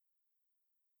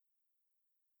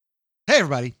Hey,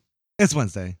 everybody. It's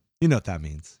Wednesday. You know what that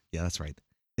means. Yeah, that's right.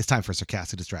 It's time for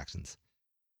Sarcastic Distractions,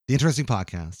 the interesting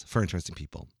podcast for interesting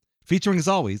people. Featuring, as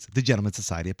always, the Gentleman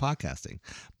Society of Podcasting.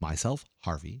 Myself,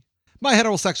 Harvey. My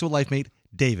heterosexual life mate,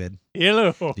 David.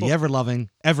 Hello. The ever-loving,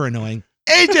 ever-annoying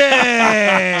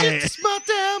AJ! Just a small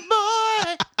town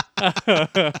boy.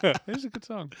 It's a good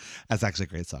song. That's actually a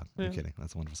great song. Yeah. I'm kidding.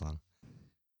 That's a wonderful song.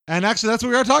 And actually, that's what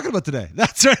we are talking about today.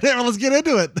 That's right there. Let's get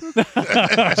into it.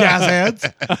 Jazz hands.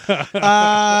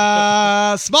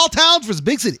 Small towns versus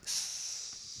big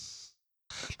cities.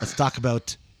 Let's talk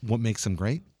about what makes them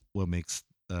great, what makes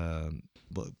what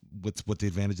the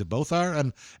advantage of both are,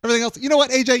 and everything else. You know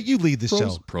what, AJ? You lead this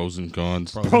show. Pros and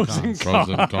cons. Pros and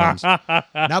cons.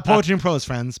 Not poetry and prose,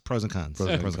 friends. Pros and cons.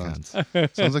 Pros and cons.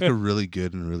 Sounds like a really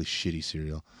good and really shitty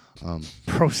cereal.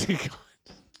 Pros and cons.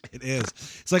 It is.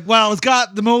 It's like, well, it's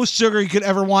got the most sugar you could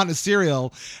ever want in a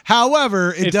cereal.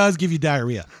 However, it does give you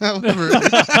diarrhea. However,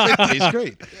 it tastes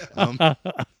great.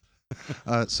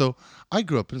 So I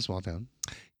grew up in a small town.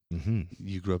 Mm-hmm.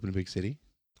 You grew up in a big city.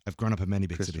 I've grown up in many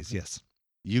big cities, yes.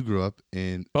 You grew up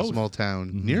in Both. a small town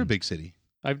Mhm. near a big city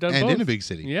I've done and both. in a big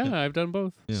city. Yeah, I've done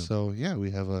both. Yeah. So yeah, we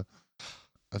have a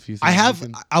few things. I have, we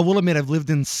can- I will admit, I've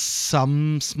lived in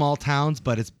some small towns,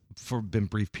 but it's been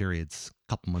brief periods.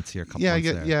 A couple months here, a couple yeah, I months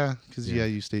get there. yeah, because Yeah.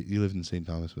 you lived in St.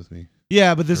 Thomas with me.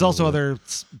 Yeah, but there's For a also little other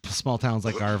small towns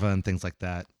like Arva and things like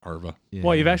that. Arva. Yeah.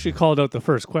 Well, you've actually called out the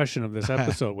first question of this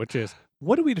episode, which is,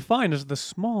 what do we define as the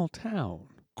small town?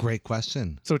 Great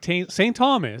question. So St.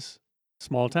 Thomas,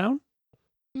 small town?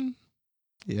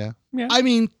 Yeah. Yeah. I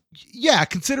mean, yeah,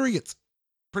 considering it's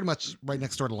pretty much right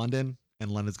next door to London, and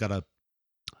London's got a...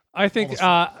 I think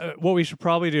what we should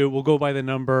probably do, we'll go by the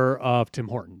number of Tim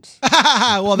Hortons.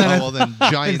 well, then, well, then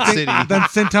giant city. then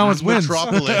St. Thomas wins.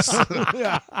 Metropolis.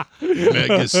 Yeah.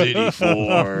 Mega City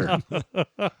 4.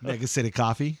 Mega City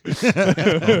Coffee.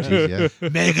 Oh, geez, yeah.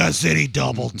 Mega City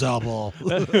Double.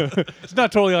 It's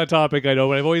not totally on topic, I know,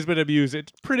 but I've always been amused.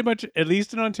 It's pretty much, at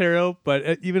least in Ontario,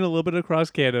 but even a little bit across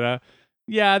Canada,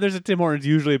 yeah, there's a Tim Hortons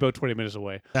usually about 20 minutes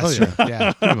away. That's Oh, true.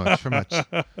 Yeah, Pretty much. pretty much.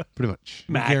 Pretty much.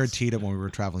 We Max. guaranteed it when we were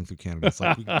traveling through Canada. It's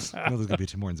like, we know there's going to be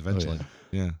Tim Hortons eventually.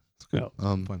 Yeah. It's good.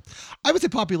 No. Point. I would say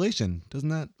population. Isn't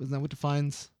that what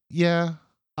defines? Yeah.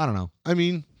 I don't know. I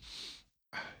mean,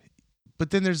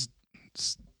 but then there's,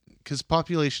 because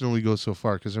population only goes so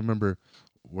far. Because I remember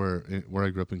where I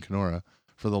grew up in Kenora,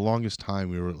 for the longest time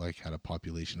we were had a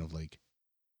population of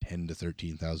 10 to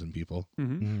 13,000 people.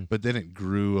 Mm-hmm. Mhm. But then it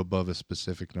grew above a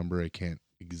specific number. I can't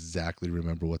exactly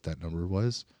remember what that number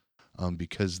was,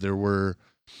 because there was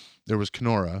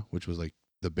Kenora, which was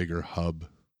the bigger hub,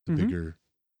 the Mhm. bigger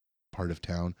part of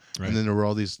town, Right. and then there were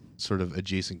all these sort of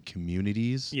adjacent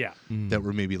communities Yeah. Mm. that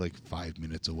were maybe 5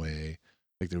 minutes away.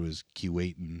 There was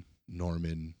Keewatin,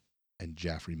 Norman, and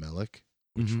Jaffrey Mellick,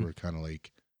 which Mhm. were kind of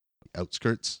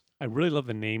outskirts. I really love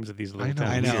the names of these little I know,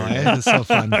 towns. I know. weird. It's so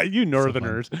fun. You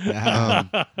northerners.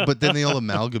 Yeah. But then they all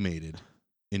amalgamated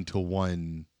into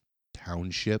one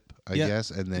township, I Yeah.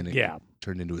 guess, and then it Yeah.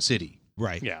 turned into a city.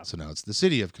 Right. Yeah. So now it's the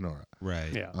city of Kenora.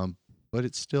 Right. Yeah. But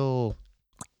it's still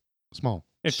small,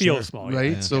 It Sure. feels small.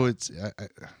 right? Yeah. So it's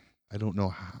I don't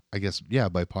know. I guess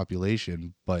by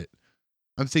population, but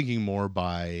I'm thinking more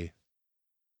by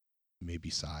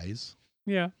maybe size,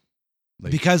 Yeah.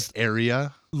 Because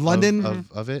area London,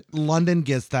 of it. London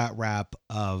gets that rap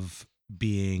of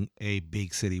being a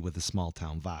big city with a small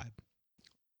town vibe.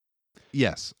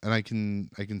 Yes, and I can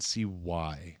see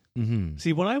why. Mm-hmm.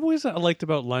 See, what I've always liked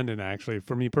about London, actually,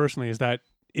 for me personally, is that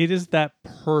it is that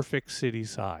perfect city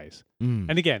size. Mm.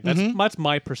 And again, that's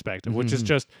my perspective, which is Mhm.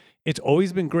 just, it's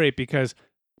always been great because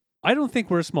I don't think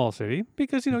we're a small city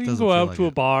because, you It can doesn't go feel out like to a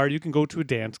it. bar, you can go to a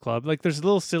dance club. There's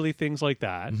little silly things like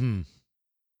that. Mhm.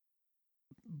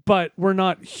 But we're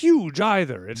not huge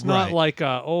either. It's not Right. like,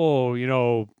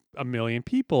 a million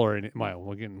people or well,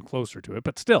 we're getting closer to it,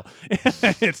 but still,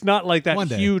 it's not like that One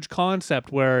day. huge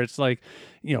concept where it's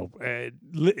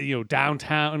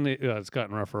downtown. It's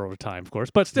gotten rougher over time, of course,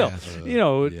 but still,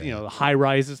 Yeah. the high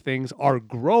rises things are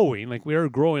growing. We are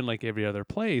growing like every other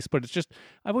place, but it's just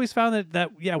I've always found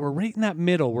that we're right in that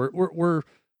middle. We're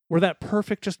that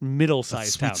perfect, just middle A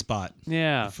sized sweet town. spot.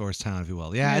 Yeah, Forest town, if you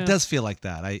will. Yeah, Yeah. it does feel like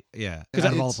that. Out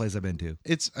of all the places I've been to.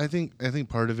 It's I think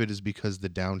part of it is because the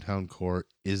downtown core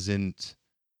isn't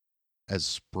as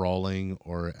sprawling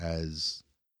or as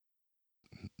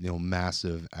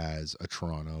massive as a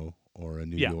Toronto or a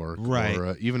New Yeah. York Right.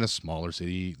 or even a smaller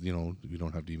city. You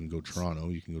don't have to even go Toronto.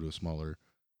 You can go to a smaller.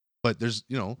 But there's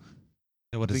What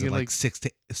is it, thinking, like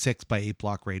 6 by 8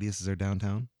 block radius is their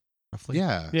downtown, roughly?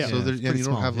 yeah. Yeah. So Yeah, there's it's pretty you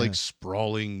don't small, have yeah.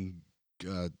 sprawling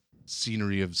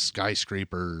scenery of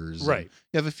skyscrapers. Right.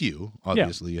 You have a few.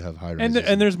 Obviously, you have high rises.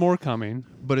 And there's more coming.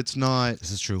 but it's not.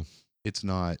 This is true. It's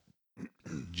not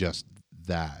just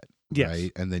that, Yes.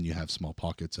 right? And then you have small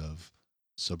pockets of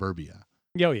suburbia.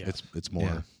 Oh, yeah. It's more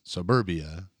Yeah.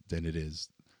 suburbia than it is.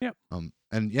 Yep.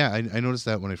 And yeah, I noticed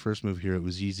that when I first moved here, it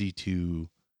was easy to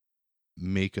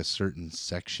make a certain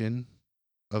section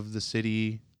of the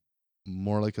city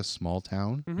more like a small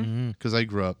town. Mm-hmm. Because I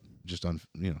grew up just on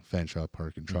Fanshawe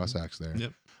Park and Mhm. Trossachs there.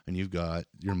 Yep. And you've got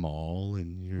your mall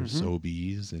and your Mhm.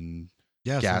 Sobeys and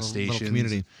Yeah, it's gas a little stations.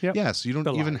 community. Yep. Yeah, so you don't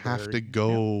The even have to library.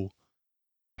 go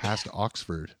past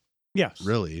Oxford, Yes.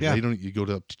 really. Yeah. You go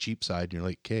up to Cheapside and you're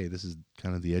like, okay, this is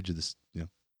kind of the edge of this, Yeah.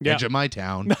 edge of my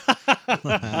town,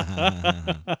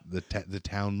 the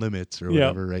town limits or Yep.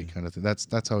 whatever, right? Kind of thing.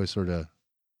 That's how I sort of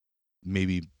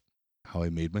maybe how I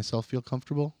made myself feel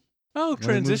comfortable. Oh, When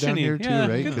I moved down transitioning. here too, Yeah,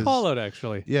 right? good 'Cause- call out,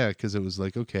 actually. Yeah, because it was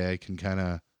like, okay, I can kind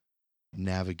of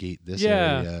navigate this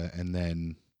Yeah. area and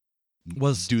then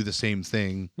Was do the same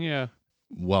thing Yeah.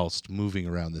 whilst moving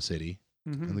around the city,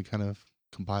 Mhm. and then kind of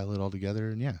compile it all together.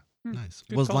 And yeah, nice.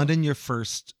 Good Was call. London your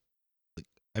first?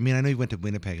 I mean, I know you went to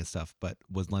Winnipeg and stuff, but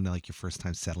was London like your first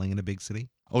time settling in a big city?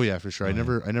 oh yeah, for sure. Oh, I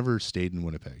yeah. never stayed in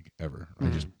Winnipeg ever. I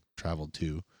just Mhm. traveled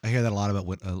too. I hear that a lot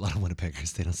about a lot of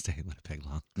Winnipeggers. They don't stay in Winnipeg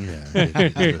long.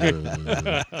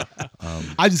 Yeah.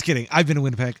 I'm just kidding. I've been to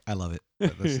Winnipeg. I love it.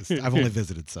 But that's just- I've only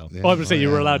visited, so Yeah. Oh, I'm going to say you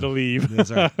were yeah. allowed to leave.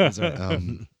 that's right. That's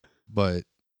right. But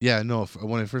yeah, no.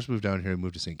 When I first moved down here, I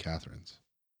moved to St. Catharines.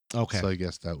 Okay. So I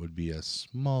guess that would be a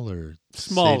smaller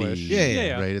Smallish. city,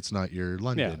 Yeah. right? It's not your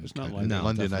London. it's not kind of- London. No,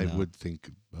 London, I definitely not. would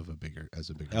think of a bigger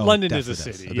Oh, London is a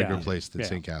definitely does. city. a bigger Yeah. place than Yeah.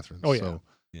 St. Catharines. Oh, yeah. So,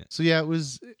 Yeah. so yeah, it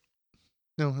was.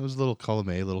 It was a little column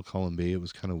A, little column B. It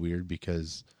was kind of weird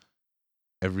because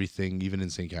everything, even in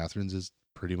St. Catharines, is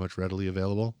pretty much readily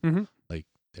available. Mhm. Like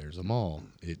there's a mall.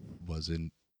 It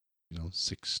wasn't,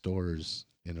 6 stores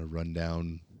in a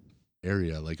rundown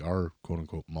area like our quote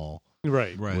unquote mall,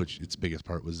 Right. Right. which its biggest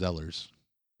part was Zellers,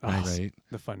 Oh, right?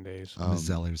 the fun days. The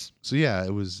Zellers. So yeah,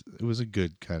 it was a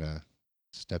good kind of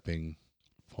stepping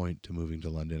point to moving to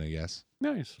London, I guess.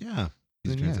 Nice. Yeah.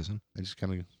 Easy Then, yeah. transition. I just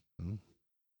kind of,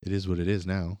 it is what it is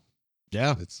now.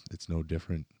 Yeah. It's no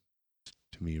different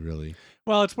to me, really.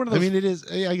 Well, it's one of I those. mean, it is.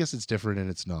 I guess it's different, and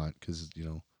it's not because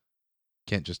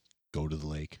can't just go to the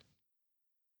lake.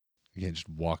 You can't just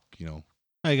walk.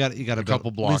 Oh, you got A couple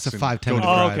at blocks least a and 5-10 go minute to-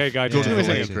 Oh, drive. okay, gotcha. Go to the Yeah,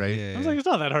 lake, yeah, right? Yeah, I was like, it's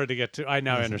not that hard to get to. I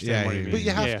now Yeah, understand what you yeah, mean. But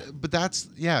you have, Yeah. to, but that's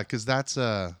because that's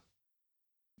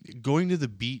going to the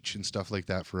beach and stuff like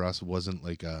that for us wasn't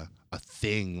like a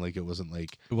thing. Like it wasn't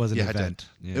like It was an You had to- event.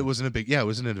 Yeah. it wasn't a big. Yeah, it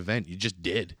wasn't an event. You just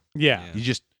did. Yeah.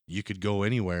 Yeah. You could go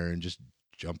anywhere and just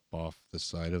jump off the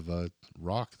side of a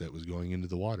rock that was going into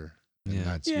the water. And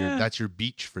Yeah. Yeah. that's your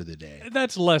beach for the day.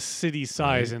 That's less city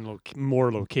size Right. and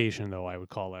more location, though, I would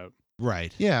call out.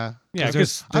 Right. Yeah. Yeah,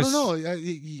 'Cause because I don't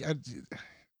know.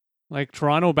 like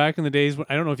Toronto back in the days,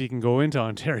 I don't know if you can go into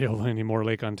Ontario anymore,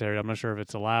 Lake Ontario. I'm not sure if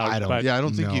it's allowed. I don't- But Yeah, I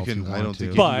don't think No, you if you can. I want don't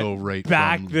think to. you But can go right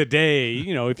back from, the day,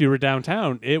 if you were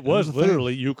downtown, it was was a thing.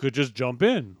 literally you could just jump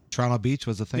in. Toronto Beach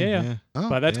was a thing. Yeah, yeah. Yeah. Oh,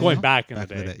 But that's yeah. going back in Back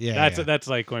the in day. the day. Yeah, yeah. That's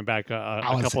like going back a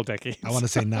wanna couple decades. I want to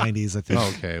say 90s, I think.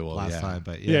 Oh, okay, well, last yeah. time,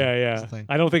 but Yeah, yeah. yeah. it's a thing.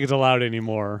 I don't think it's allowed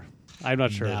anymore. I'm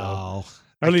not sure though. No.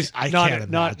 Or at least I not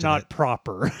can't not imagine not it.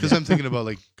 proper. Because I'm thinking about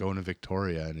like going to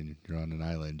Victoria and you're on an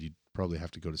island. You'd probably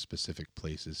have to go to specific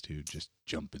places to just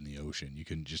jump in the ocean. You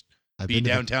can just I've be been to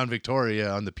downtown Victoria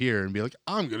on the pier and be like,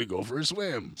 I'm gonna go for a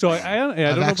swim. So I don't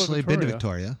I've know actually about been to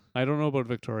Victoria. Victoria, I don't know about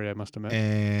Victoria, I must admit.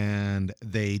 and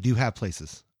they do have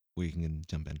places where you can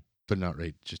jump in. But not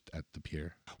right just at the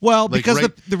pier. Well, Like because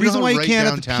right- the reason how why you right can't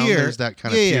at the downtown, pier, there's that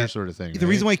kind of Yeah, pier yeah. sort of thing. the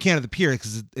reason why you can't at the pier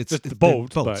because it's It's the they're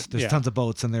boat, boats. but There's yeah. tons of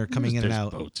boats, and they're coming in and There's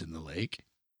out. boats in the lake.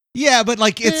 Yeah, but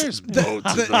like it's There's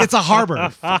boats in the it's a harbor.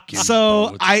 fucking So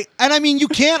boats. I mean you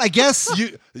can't, I guess.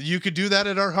 You could do that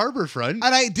at our harbor front.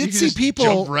 And I You did could see just people.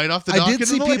 jump right off the dock I did into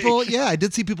see the people. lake. Yeah, I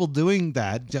did see people doing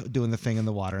that, doing the thing in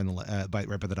the water in the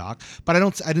right by the dock. But I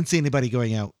didn't see anybody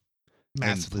going out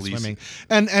massively police- swimming.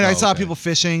 And I Oh, saw okay. people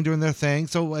fishing, doing their thing.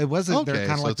 So it wasn't. They're Okay,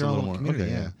 kind of so like it's their a own little little more-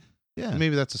 community. okay, Yeah.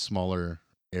 Maybe that's a smaller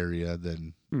area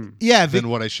than Yeah.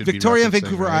 what I should be Victoria and referencing,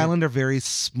 Vancouver right? Island are very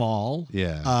small.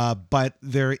 Yeah. But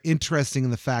they're interesting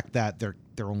in the fact that they're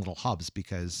their own little hubs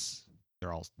because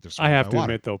they're I have to by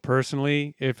water. admit, though,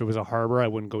 personally, if it was a harbor, I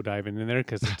wouldn't go diving in there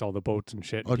because it's all the boats and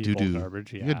shit and Oh, people and doo-doo.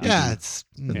 garbage. You Yeah. got Yeah, doo-doo. it's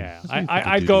Yeah, That's what you think of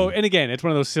I'd go, doo-doo. and again, it's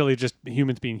one of those silly, just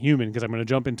humans being human, because I'm going to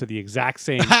jump into the exact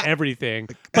same everything,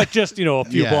 but just a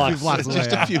few Yeah, blocks. few blocks away.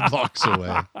 just a few blocks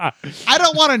away. I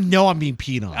don't want to know I'm being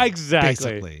peed on. Exactly.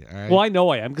 Basically, all right? Well, I know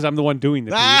I am because I'm the one doing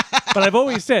the pee. But I've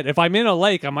always said, if I'm in a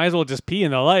lake, I might as well just pee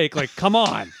in the lake. Like, come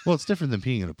on. Well, it's different than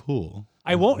peeing in a pool.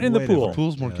 I won't in the Way pool. different.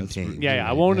 Pool's more Yeah, that's contained. Yeah,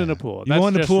 I won't in Yeah. a pool. You That's go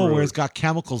in the just pool rude. where it's got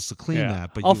chemicals to clean Yeah.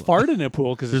 that, but I'll you, fart in a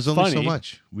pool because it's There's only funny. so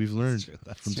much we've learned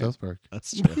That's from true. South Park.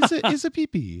 That's true. It's a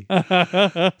pee-pee.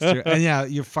 That's true. And yeah,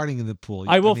 you're farting in the pool.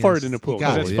 I will mean, fart it's- in a you pool,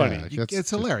 got 'cause it. it's funny. That's It's just-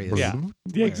 hilarious. Yeah.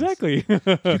 Yeah, exactly.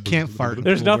 You can't fart. in a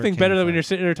There's pool. Where nothing can better you than when you're fart?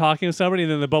 sitting there talking to somebody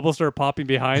and then the bubbles start popping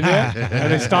behind you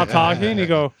and they stop talking and you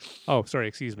go, oh, sorry,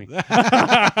 excuse me.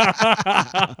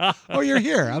 Oh, you're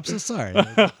here. I'm so sorry.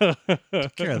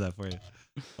 Take care of that for you.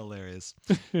 Hilarious.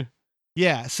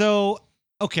 Yeah. So,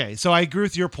 okay. So I agree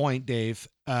with your point, Dave.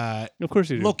 Of course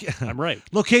you do. Look, I'm right.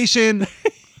 location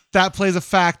that plays a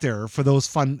factor for those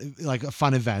fun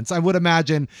events. I would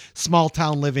imagine small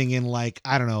town living in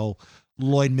I don't know,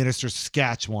 Lloydminster,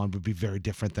 Saskatchewan would be very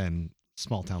different than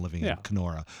small town living in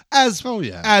Kenora. As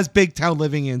big town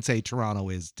living in, say, Toronto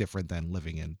is different than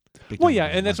living in big Well, town yeah,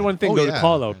 living in and that's London. one thing Oh, though yeah. to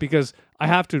call out because I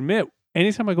have to admit,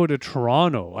 anytime I go to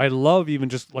Toronto, I love even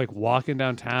just walking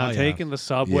downtown, Oh, yeah. taking the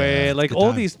subway, Yeah, good all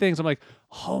time. these things. I'm like,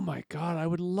 oh my God, I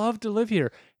would love to live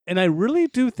here. And I really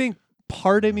do think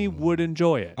part of me would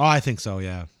enjoy it. Oh, I think so.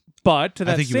 Yeah. But to I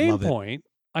that think you would same love it. point,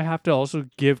 I have to also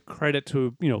give credit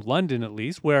to, London at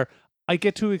least, where I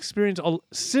get to experience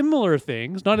similar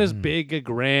things, not as Mhm. big,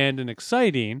 grand, and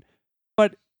exciting,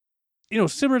 but,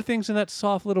 similar things in that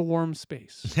soft little warm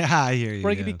space. Yeah, I hear you.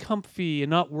 Where I can yeah. be comfy and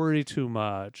not worry too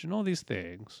much and all these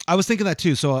things. I was thinking that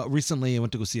too. So recently I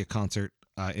went to go see a concert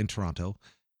in Toronto,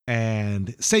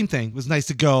 and same thing. It was nice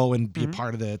to go and be a Mhm.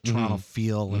 part of the Toronto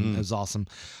feel, and Mhm. it was awesome.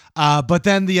 But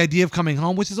then the idea of coming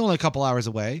home, which is only a couple hours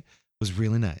away, was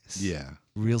really nice. Yeah.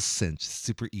 Real cinch,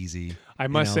 super easy. I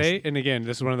must know, say, and again,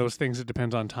 this is one of those things that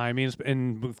depends on timings.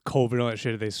 And with COVID and all that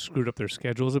shit, they screwed up their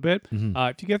schedules a bit. Mhm.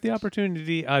 If you get the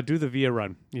opportunity, do the Via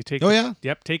Run. You take Oh, yeah?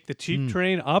 take the cheap Mm.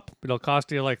 train up. It'll cost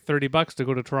you like $30 to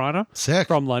go to Toronto Sick.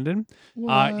 from London. You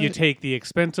What? take the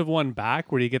expensive one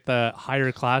back where you get the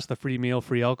higher class, the free meal,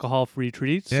 free alcohol, free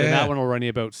treats. And Yeah. that one will run you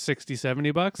about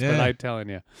 $60-$70. But Yeah. I'm telling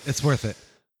you, It's worth it.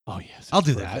 oh yes, I'll it's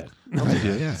do worth that. it. I'll do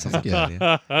that. Yeah, sounds like a good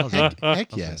idea. I'll do Heck, that.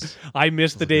 heck yes. I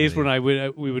miss the That's a good days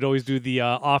when we would always do the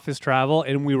office travel,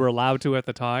 and we were allowed to at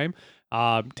the time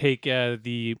take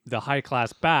the high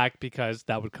class back because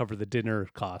that would cover the dinner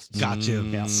costs. Got you.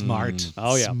 Mm. Smart.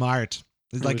 Oh, yeah. Smart.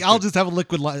 It's It like, was I'll good. just have a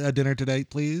liquid dinner today,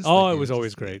 please. Oh, Thank it you. was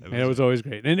always Just- great. yeah, It was always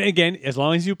great. And again, as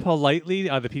long as you politely,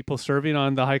 the people serving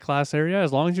on the high class area,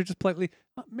 as long as you're just politely,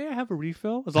 may I have a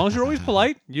refill? As long as you're always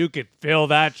polite, you could fill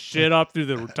that shit up through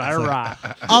the entire ride.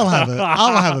 I'll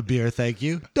have a beer, thank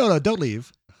you. No, don't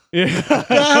leave. Yeah.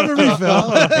 Have a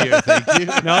refill. Beer, thank you.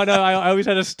 No, I always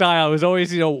had a style. It was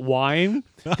always, wine.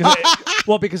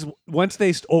 Because once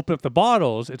they open up the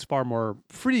bottles, it's far more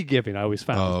free giving, I always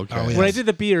found. Oh, okay. Oh, yeah. When I Yes. did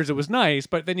the beers, it was nice,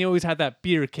 but then you always had that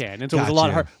beer can. And so it was a Got lot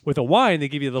you. hard. With a wine, they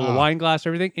give you the little Ah. wine glass,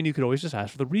 everything, and you could always just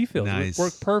ask for the refill. Nice. It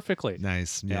worked perfectly.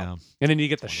 Nice. Yeah. And then you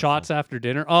get the shots after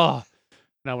dinner. Oh,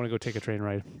 now I want to go take a train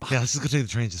ride. Yeah, let's just go take the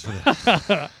train just for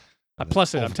that.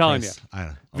 Plus it, I'm telling you. Overpriced. I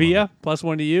love Via, it.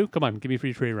 +1 to you. Come on, give me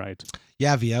free train rides.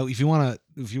 Yeah, Via. If you wanna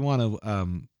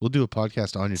We'll do a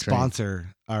podcast on your train. sponsor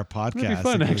our podcast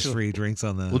fun, and give us actually. free drinks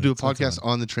on the We'll do a sounds podcast fun.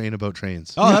 on the train about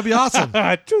trains. Oh, that'd be awesome.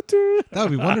 Toot-toot. That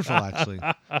would be wonderful, actually.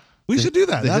 We should do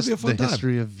that. The That'd be a fun the time.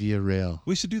 history of Via Rail.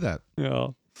 We should do that. Yeah.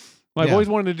 Well, I've Yeah. always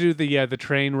wanted to do the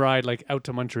train ride out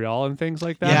to Montreal and things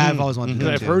like that. Yeah, I've always wanted to do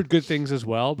Because that I've too. heard good things as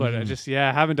well, but I Mhm. just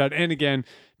haven't done. And again,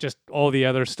 just all the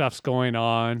other stuff's going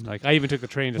on. Like I even took the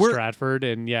train to We're- Stratford,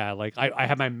 and I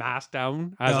had my mask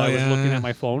down as Oh, I was looking yeah. at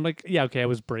my phone. Okay, I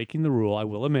was breaking the rule. I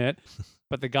will admit.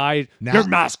 But the guy, Now- your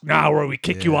mask now, or we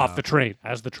kick you off Yeah. the train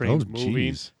as the train's Oh, moving.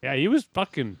 jeez. Yeah, he was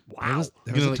fucking wow. There was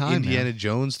You're gonna a let time, Indiana man.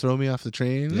 Jones throw me off the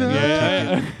train?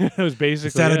 Yeah. yeah, it was basically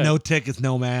Instead of it. no tickets,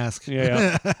 no mask.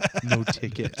 Yeah. No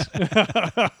ticket.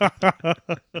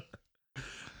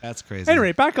 That's crazy.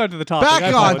 Anyway, back onto the topic. back I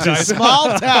on to apologize.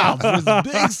 small towns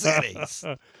versus big cities.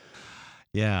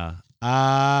 Yeah.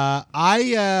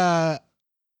 I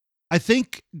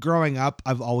think growing up,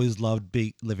 I've always loved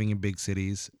living in big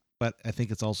cities, but I think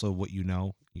it's also what you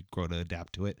grow to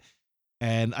adapt to it.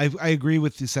 And I agree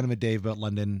with the sentiment, Dave, about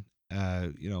London.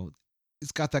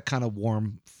 It's got that kind of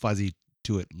warm, fuzzy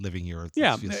to it living here. It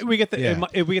Yeah, feels- we get the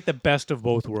yeah. we get the best of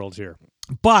both worlds here.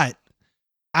 But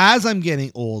as I'm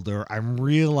getting older, I'm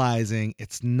realizing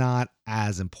it's not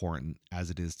as important as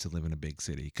it is to live in a big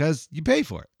city because you pay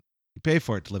for it. You pay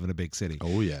for it to live in a big city.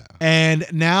 Oh yeah. And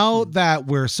now that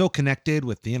we're so connected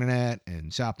with the internet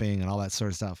and shopping and all that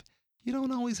sort of stuff, you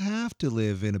don't always have to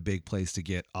live in a big place to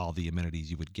get all the amenities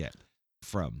you would get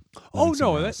from. Oh living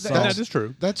somewhere no, else. that is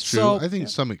true. That's true. So- I think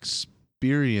some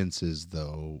experiences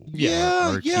though.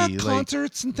 Yeah, are key.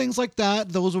 concerts and things like that.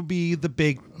 Those would be the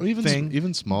big Or even thing.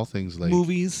 even small things like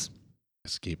movies.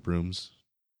 escape rooms.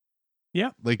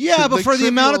 Yeah. Like Yeah, but like for the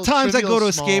amount of times I go to trivial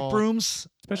escape small- rooms,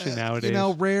 Especially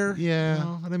nowadays. rare. Yeah. You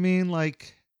know what I mean?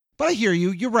 Like, but I hear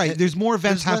you. You're right. There's more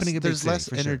events happening in big There's less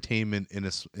cities, for sure. entertainment in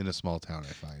a small town.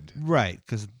 I find. Right,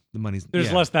 because the money's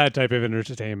There's less that type of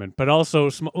entertainment, but also,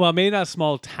 well, maybe not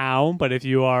small town, but if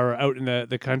you are out in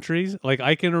the countries, like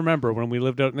I can remember when we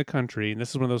lived out in the country, and this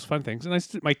is one of those fun things,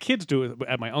 and my kids do it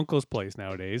at my uncle's place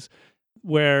nowadays,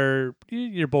 where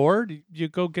you're bored, you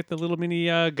go get the little mini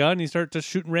gun, you start just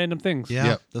shooting random things. Yeah,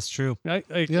 Yep. that's true. Right?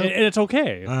 Like, Yep. and it's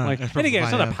okay. That's And again,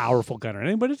 it's not fine, a powerful gun or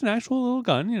anything, but it's an actual little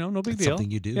gun. No big It's deal.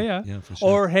 something you do. Yeah. for sure.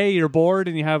 Or hey, you're bored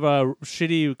and you have a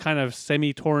shitty kind of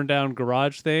semi torn down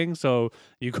garage thing, so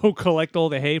you go collect all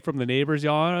the hay from the neighbor's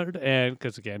yard, and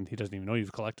because again, he doesn't even know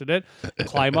you've collected it,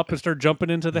 climb up and start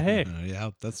jumping into the hay. Yeah,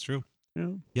 that's true. Yeah,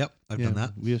 Yep, I've done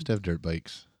that. We used to have dirt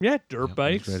bikes. yeah, dirt Yep,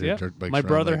 bikes. Riding Yeah, dirt bikes my around,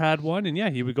 brother like- had one, and yeah,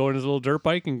 he would go on his little dirt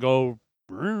bike and go.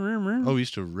 Oh, we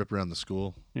used to rip around the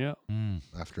school Yeah. Mm.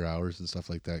 after hours and stuff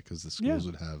like that because the Yeah. schools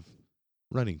would have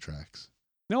running tracks.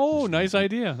 No, Just nice like-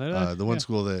 idea. The one yeah.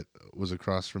 school that was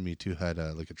across from me too had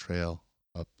like a trail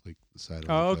up like the side of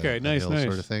Oh, like, okay. a Nice, hill nice.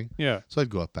 sort of thing. Yeah. So I'd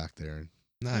go up back there and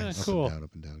Nice. Yeah, cool.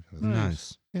 up and down, kind of thing.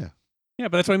 Nice. Nice. Yeah,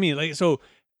 but that's what I mean. Like, so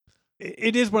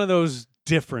it is one of those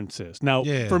differences. Now,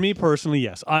 Yeah. for me personally,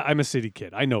 yes, I'm a city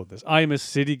kid. I know this. I am a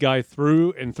city guy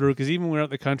through and through. Because even when we were out in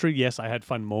the country, yes, I had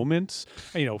fun moments.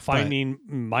 Finding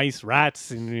mice, rats,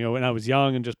 and when I was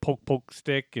young, and just poke,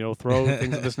 stick, throw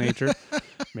things of this nature.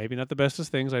 Maybe not the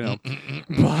bestest things, I know,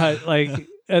 but like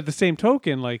at the same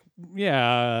token, like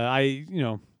no,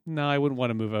 I wouldn't want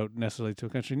to move out necessarily to a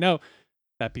country. Now,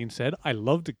 that being said, I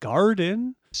love to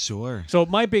garden. Sure. So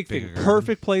my big thing, Bigger garden.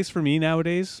 perfect place for me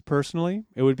nowadays, personally,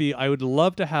 it would be I would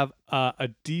love to have a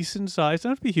decent size,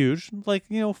 not to be huge, like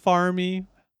farmy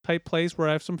type place where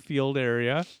I have some field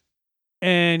area,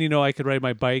 and I could ride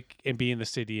my bike and be in the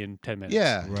city in 10 minutes.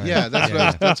 Yeah, Right. yeah, that's Yeah, what I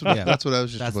was, yeah. that's what Yeah. that's what I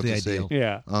was just That's about the to say. ideal.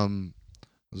 yeah,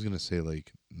 I was gonna say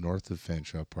like north of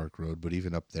Fanshawe Park Road, but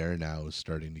even up there now is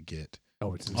starting to get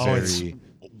oh, it's Oh, it's very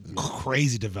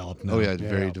crazy developed now.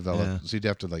 very Yeah. developed. Yeah. So you'd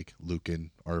have to like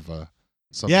Lucan, Arva,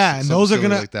 Yeah, and those are silly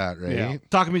gonna- like that, right? Yeah.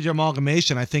 Talking about your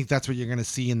amalgamation, I think that's what you're going to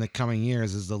see in the coming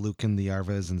years is the Lucan, the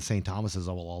Arvas, and the St. Thomases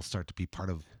will all start to be part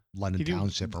of London You do-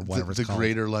 Township or whatever The it's called.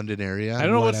 greater London area. I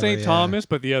don't know about whatever, St. yeah. Thomas,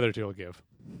 but the other two will give.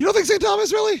 You don't think St.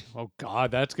 Thomas really? Oh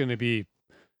God, that's going to be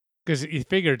because you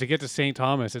figure to get to St.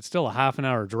 Thomas, it's still a half an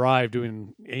hour drive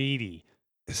doing 80.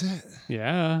 Is it?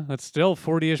 Yeah, that's still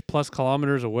 40-ish plus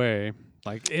kilometers away.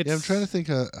 Like it's. Yeah, I'm trying to think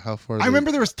how far. I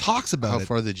remember there was talks how about it.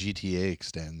 far the GTA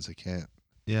extends. I can't.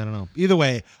 Yeah, I don't know. Either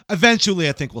way, eventually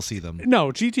I think we'll see them. No,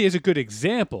 GTA is a good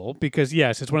example because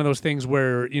yes, it's one of those things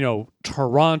where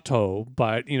Toronto,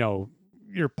 but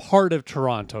you're part of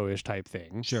Toronto-ish type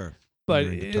thing. Sure. But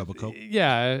You're in Etobicoke.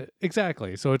 yeah,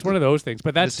 exactly. So it's one of those things.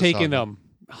 But that's taken Mississauga. them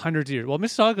hundreds of years. Well,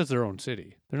 Mississauga's their own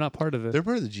city. They're not part of it. They're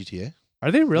part of the GTA.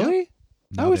 Are they really?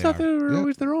 I No, always they thought are. they were Yeah.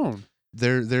 always their own.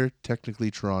 They're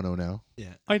technically Toronto now.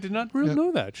 Yeah. I did not really Yep.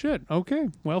 know that. Shit. Okay.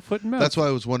 Well, foot and mouth. That's why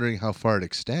I was wondering how far it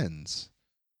extends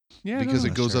Yeah. because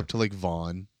no. it goes Sure. up to like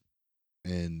Vaughan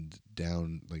and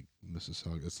down like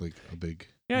Mississauga. It's like a big.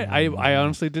 Yeah, I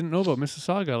honestly didn't know about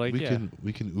Mississauga. Like, we yeah.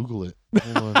 can Google it.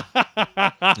 Hold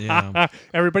on. Yeah.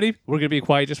 Everybody, we're gonna be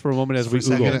quiet just for a moment as For we a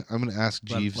second. Google. I'm gonna ask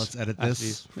Jeeves. Let's edit Ah, this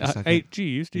Jeeves. for a second. Hey,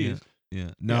 Jeeves. Yeah.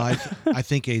 Yeah. No, Yeah. I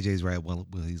think AJ's right while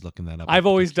he's looking that up. I've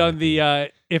always Picture done of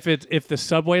the if the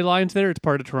subway line's there, it's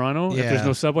part of Toronto. If there's Yeah.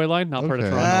 no subway line, not part of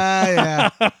Okay. Toronto. Yeah.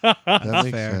 that That's makes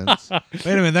fair. sense. Wait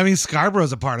a minute. That means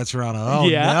Scarborough's a part of Toronto. Oh,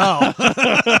 Yeah.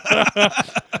 no.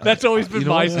 That's always been You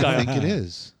know my what? style. I think it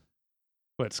is.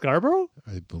 What, Scarborough?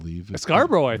 I believe it's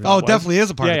Scarborough, I Oh, thought. it definitely is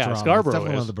a part Yeah, of yeah, Toronto. It's Scarborough definitely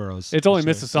one is. of the boroughs. It's only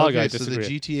for sure. Mississauga. I Okay, so the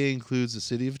disagree. GTA includes the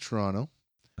city of Toronto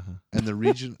Uh-huh. and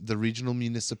the regional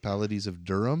municipalities of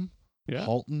Durham, Yeah.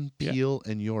 Halton, Yeah. Peel,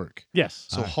 and York. Yes.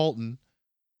 So Alright. Halton,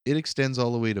 it extends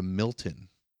all the way to Milton,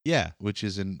 Yeah. which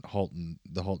is in Halton,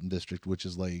 the Halton district, which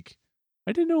is like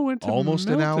I didn't know it went to almost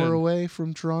an Milton. hour away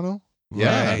from Toronto. Yeah,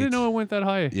 Yeah. I Right. didn't know it went that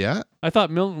high. Yeah, I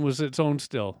thought Milton was its own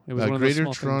still. It was one of those Greater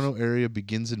small Toronto things. area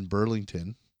begins in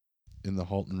Burlington, in the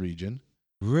Halton region,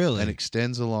 Really? and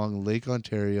extends along Lake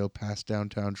Ontario past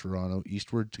downtown Toronto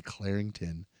eastward to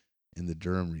Clarington in the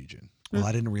Durham region. Well,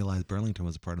 I didn't realize Burlington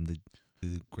was a part of the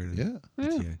greater Yeah.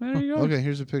 GTA. There you go. Okay,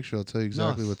 here's a picture. I'll tell you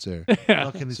exactly Nice. what's there.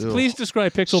 Okay, So- Please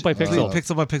describe pixel by pixel.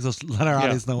 Pixel by pixel. Let our Yeah.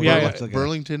 audience know what Yeah, it yeah. looks like.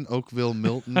 Burlington, Oakville,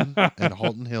 Milton, and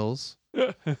Halton Hills.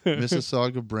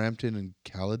 Mississauga, Brampton, and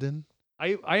Caledon.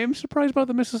 I am surprised about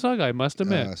the Mississauga, I must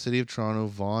admit. City of Toronto,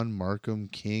 Vaughan, Markham,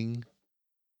 King,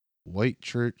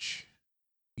 Whitechurch,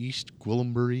 East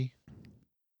Gwillimbury,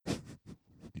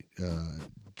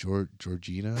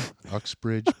 Georgina,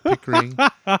 Uxbridge, Pickering,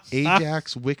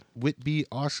 Ajax, Whitby,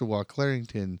 Oshawa,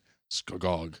 Clarington,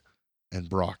 Skagog, and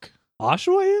Brock.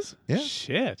 Oshawa is? Yeah.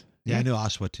 Shit. Yeah, I knew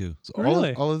Oshawa too. So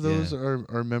Really? all of those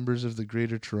are members of the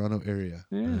Greater Toronto area.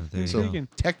 Yeah, there you So go. intriguing.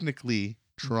 technically,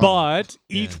 Toronto. But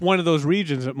each Yeah. one of those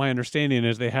regions, my understanding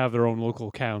is they have their own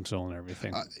local council and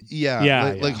everything. Yeah, Yeah,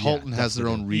 like yeah. Halton has their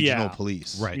own regional Yeah.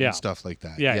 police, Right. Yeah. and stuff like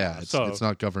that. Yeah, yeah. It's, So- it's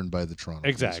not governed by the Toronto police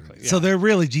or Exactly. anything. So they're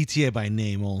really GTA by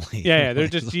name only. Yeah, they're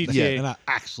just Like, GTA. They're not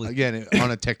actually. Again,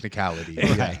 on a technicality.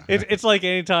 Right. Yeah. It's like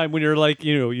anytime when you're like,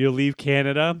 you leave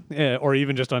Canada or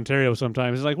even just Ontario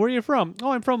sometimes. It's like, where are you from? Oh,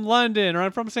 I'm from London or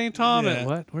I'm from St. Thomas. Yeah.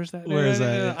 What? Where's that? Where is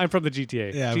that? I'm from the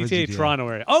GTA. Yeah, from GTA GTA. Toronto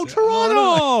area. Oh,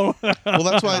 Toronto!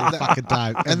 Well, that's why. Fucking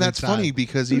time. And every that's time. funny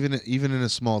because even in a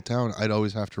small town, I'd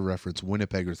always have to reference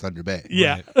Winnipeg or Thunder Bay.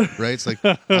 Yeah. Right? It's like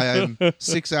I'm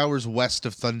 6 hours west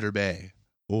of Thunder Bay.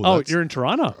 Oh, that's- you're in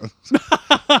Toronto.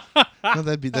 no,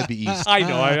 that'd be east. I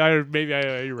know. Maybe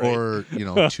you're right.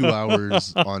 Or 2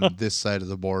 hours on this side of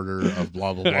the border of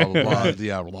blah blah blah blah blah.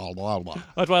 Yeah, blah blah blah.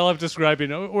 That's why I love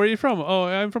describing. Oh, where are you from? Oh,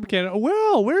 I'm from Canada.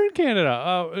 Well, we're in Canada.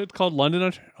 Oh, it's called London,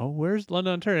 Ontario. Oh, where's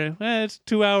London, Ontario? It's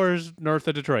 2 hours north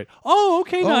of Detroit. Oh,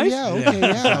 okay, Oh nice. yeah, okay,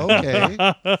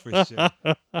 yeah, okay. For sure.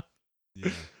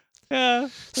 Yeah. Yeah.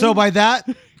 So by that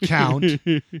count,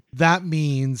 that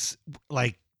means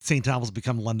like St. Thomas will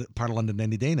become London, part of London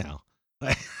any day now.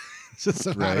 Like, it's just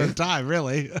a matter Right. of time,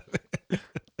 really.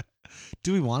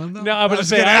 Do we want him though? No, I'm I'm gonna just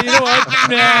say, kidding. you know what?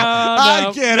 No, I'm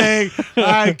no. kidding.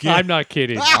 I'm kidding. I'm not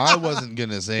kidding. I wasn't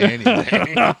gonna say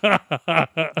anything.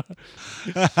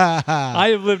 I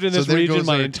have lived in So this there region goes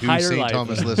my our entire two St. life.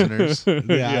 Thomas listeners.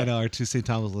 Yeah, I know our two St.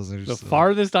 Thomas listeners. The so-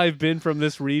 farthest I've been from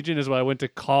this region is when I went to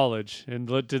college and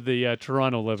did the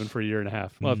Toronto living for a year and a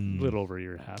half. Well, a little over a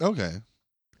year and a half. Okay.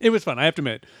 It was fun, I have to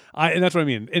admit. And that's what I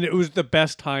mean. And it was the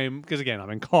best time because, again, I'm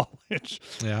in college.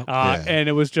 Yeah. Yeah. And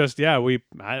it was just, I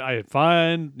had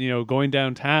fun, going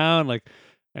downtown,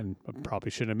 and I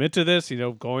probably shouldn't admit to this,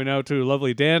 going out to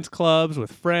lovely dance clubs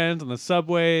with friends on the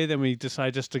subway. Then we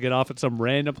decide just to get off at some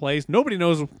random place. Nobody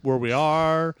knows where we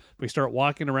are. We start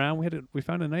walking around. We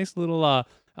found a nice little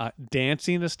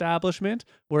dancing establishment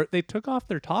where they took off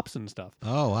their tops and stuff.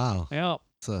 Oh wow. Yeah.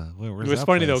 Where's It was that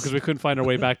funny though place? because we couldn't find our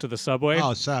way back to the subway.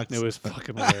 Oh shucks. It was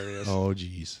fucking hilarious. Oh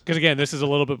geez. Because again, this is a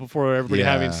little bit before everybody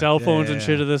Yeah. having cell phones Yeah, and yeah,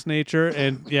 shit yeah. of this nature,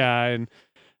 and and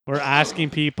we're asking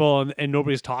people, and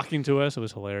nobody's talking to us. It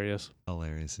was hilarious.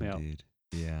 Hilarious Yeah. indeed.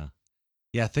 Yeah.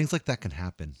 Yeah, things like that can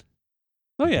happen.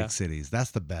 Oh in yeah. Big cities. That's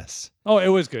the best. Oh, it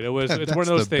was good. It was. It's That's one of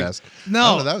those the things. best. I don't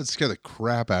know, No, that would scare the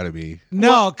crap out of me.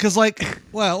 no, because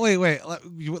well, wait.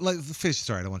 Let finish.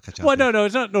 Sorry, I don't want to cut you Well, off. no,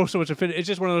 it's not so much a fit. It's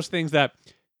just one of those things that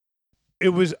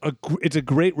it's a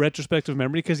great retrospective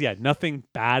memory because nothing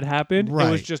bad happened. It was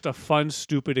Right. just a fun,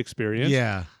 stupid experience.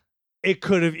 Yeah. It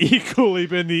could have equally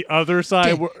been the other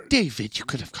side. David, you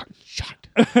could have gotten shot.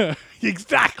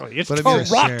 Exactly. It's But I mean,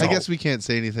 Toronto. I guess we can't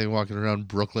say anything walking around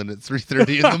Brooklyn at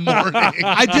 3:30 in the morning.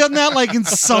 I done that like in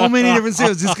so many different cities. I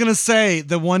was just gonna say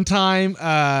the one time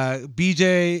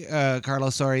BJ,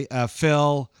 Carlos, sorry,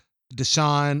 Phil,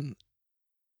 Deshaun,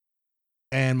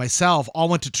 and myself all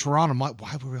went to Toronto. I'm like,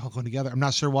 why were we all going together? I'm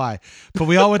not sure why, but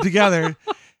we all went together,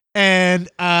 and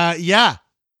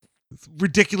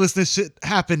ridiculousness shit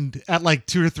happened at like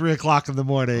 2 or 3 o'clock in the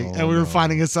morning, Oh, and we were no.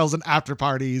 finding ourselves in after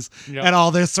parties Yep. and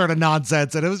all this sort of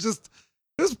nonsense, and it was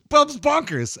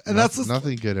bonkers, and that's just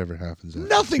nothing good ever happens. after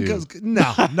nothing 2. goes.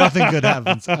 No, nothing good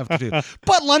happens after 2.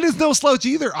 But London's no slouch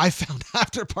either. I found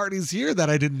after parties here that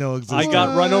I didn't know existed. I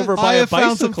got run over by I a have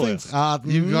found some bicyclist.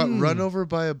 things. You got run over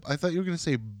by a. I thought you were going to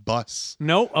say bus.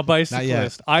 No, a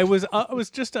bicyclist. Not I was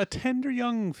just a tender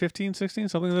young 15, 16,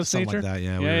 something of this Something nature. like that.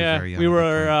 Yeah, Yeah, we were yeah. very young We at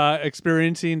that were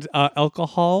experiencing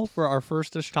alcohol for our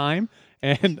firstish time,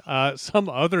 and some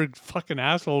other fucking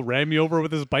asshole ran me over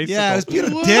with his bicycle. Yeah, it was being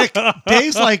a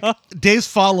dick. Dave's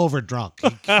fall over drunk. He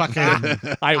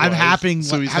fucking, I'm happy.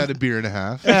 So he's had a beer and a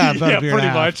half. Yeah, about Yeah, a beer and a pretty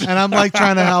half. much. And I'm like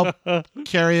trying to help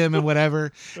carry him and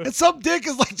whatever. And some dick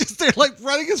is like just there, like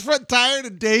running his front tire,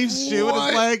 and Dave's shoe in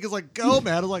his leg is like, go,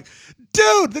 man. I'm like,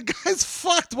 dude, the guy's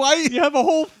fucked. Why? You have a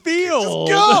whole field.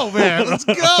 Let's go, man. Let's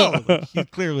go. He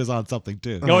clearly was on something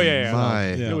too. Oh, yeah.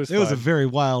 My. Yeah. It was a fun. very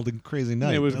wild and crazy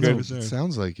night. It was That's good. for sure.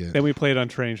 Sounds like it. Then we played on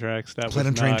train tracks. That Played was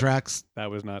on train not- tracks. That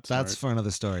was not That's smart. for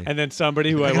another story. And then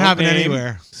somebody who It I can won't happen name,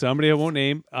 anywhere. somebody I won't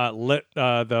name, lit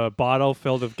the bottle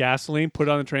filled with gasoline, put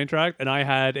it on the train track, and I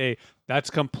had that's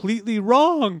completely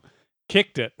wrong.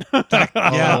 Kicked it. That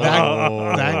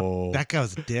Oh. guy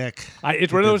was a dick.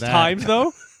 It's He one of did those that. times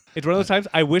though. It's one of those times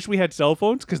I wish we had cell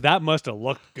phones because that must have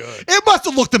looked good. It must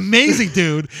have looked amazing,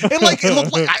 dude. It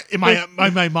looked like in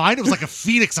my mind, it was like a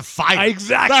phoenix of fire.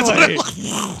 Exactly. That's what it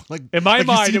looked like. In my like you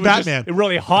mind, see it was Batman. just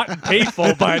really hot and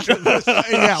painful, but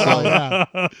Yeah, well,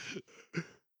 yeah.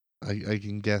 I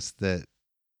can guess that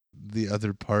the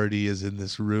other party is in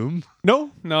this room.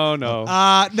 no. No,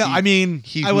 I mean,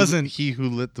 I wasn't. He who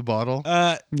lit the bottle.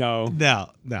 No. No.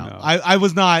 No. I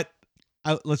was not.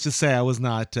 Let's just say I was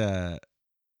not.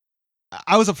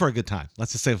 I was up for a good time.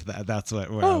 Let's just say that. That's where I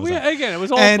Oh was. yeah, at. again, it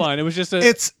was all And fun. It was just And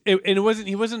it wasn't.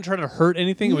 he wasn't trying to hurt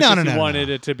anything. It was No, just no, he no, wanted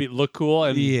no. it to look cool.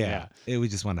 And Yeah, we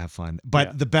just want to have fun. But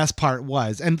Yeah. the best part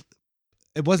was, and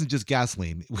it wasn't just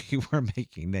gasoline. We were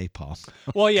making napalm.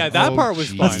 Well, yeah, that Oh, part was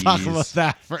jeez. fun. Let's talk about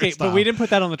that first. Okay, but we didn't put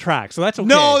that on the track, so that's okay.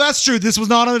 No, that's true. This was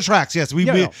not on the tracks. Yes, we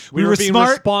Yeah, we no. were being smart.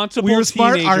 responsible We were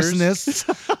smart teenagers.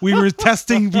 arsonists. We were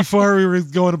testing before we were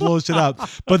going to blow shit up.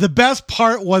 But the best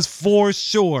part was for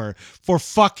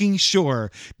fucking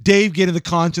sure, Dave getting the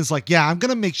conscience like, yeah, I'm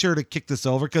gonna make sure to kick this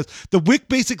over because the wick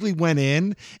basically went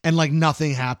in and like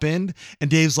nothing happened, and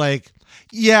Dave's like,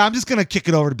 yeah, I'm just gonna kick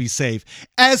it over to be safe.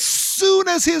 As soon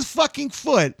as his fucking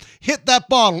foot hit that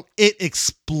bottle, it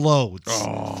explodes.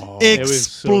 Oh,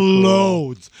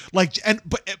 Explodes. Like,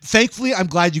 but thankfully, I'm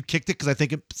glad you kicked it because I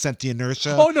think it sent the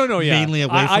inertia. Oh no, yeah. mainly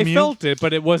away I from you. felt it,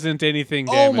 but it wasn't anything.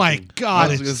 Oh my damaging.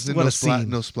 god! Was it What no, a scene.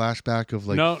 no splashback of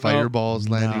like No, fireballs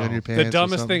landing No. on your pants. The or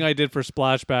dumbest thing something? I did for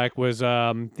splashback was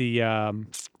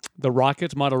the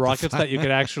rockets, model rockets that you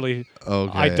could actually.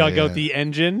 Okay, I dug yeah. out the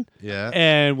engine, Yeah.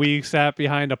 and we sat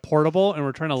behind a portable, and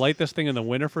we're trying to light this thing in the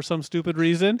winter for some stupid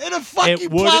reason. In a fucking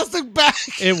It wouldn't- plastic bag.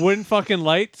 It wouldn't fucking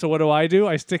light. So what do?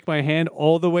 I stick my hand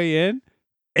all the way in.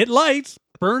 It lights,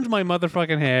 burns my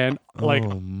motherfucking hand, like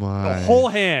Oh my. the whole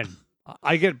hand.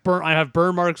 I get burn. I have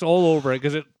burn marks all over it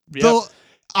because it. Yep. So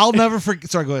I'll never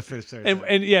forget. Sorry, go ahead. Finish. Sorry.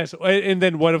 And yes, and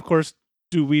then what? Of course,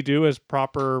 do we do as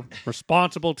proper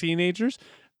responsible teenagers?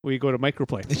 We go to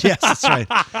microplay. Yes, that's right.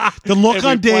 The look And we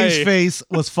on Dave's play. face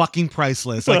was fucking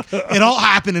priceless. Like it all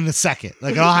happened in a second.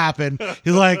 Like it all happened.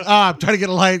 He's like, I'm trying to get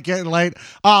a light.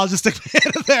 I'll just stick my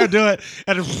hand in there and do it.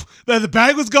 And then the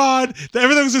bag was gone.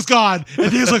 Everything was just gone.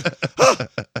 And Dave's like,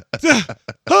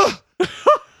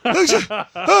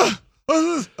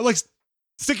 I'm like,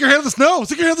 stick your hand in the snow.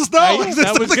 Stick your hand in the snow. Right? Like,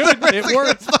 That was like, good. like, It like,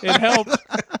 worked. It helped.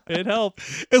 It helped.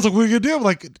 It's like, what are you gonna do? I'm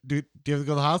like, do you have to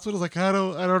go to the hospital? It's like, I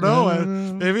don't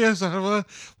know. Maybe I don't know.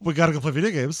 We gotta go play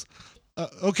video games.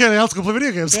 Okay, let's go play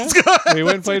video games. Yeah. Let's go. We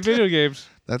went and played video games.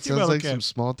 That Well, sounds like okay. some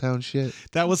small town shit.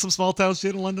 That was some small town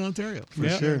shit in London, Ontario. For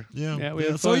Yeah. Sure. Yeah. Yeah, we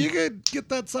had So fun. you could get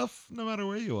that stuff no matter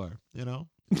where you are, you know?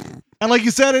 And like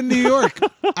you said in New York,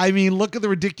 I mean, look at the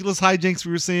ridiculous hijinks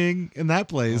we were seeing in that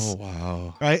place. Oh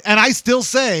wow. Right? And I still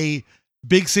say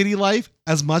big city life,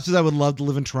 as much as I would love to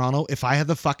live in Toronto, if I had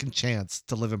the fucking chance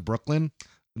to live in Brooklyn,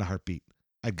 in a heartbeat,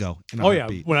 I'd go in a Oh yeah,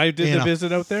 heartbeat. when I did In the a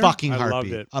visit out there, Fucking I heartbeat.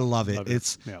 loved it. I love it. Loved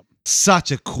It's yeah.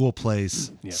 such a cool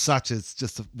place. Yeah. Such it's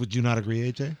just would you not agree,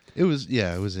 AJ? It was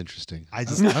it was interesting. I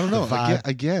just I don't know. the vibe.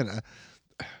 Again,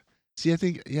 see, I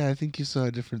think you saw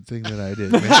a different thing than I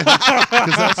did, man.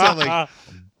 Because I saw like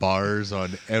bars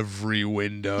on every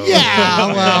window. Yeah,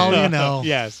 well, you know.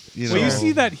 Yes. You Well, you know.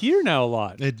 see that here now a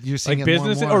lot. You're seeing Like it more and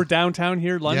business more. or downtown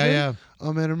here, London. Yeah, yeah.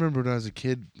 Oh man, I remember when I was a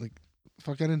kid. Like,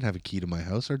 fuck, I didn't have a key to my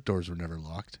house. Our doors were never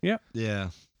locked. Yeah. Yeah.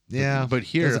 But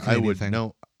here That's a I Canadian would thing.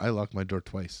 know. I lock my door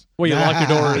twice. Well, you lock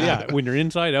your door. Yeah, when you're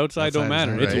inside, outside, don't Outside,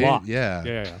 matter. It's right? locked. Yeah.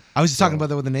 Yeah. I was just talking So- about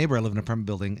that with a neighbor. I live in an apartment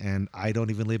building, and I don't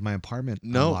even leave my apartment.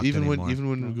 No, unlocked even anymore.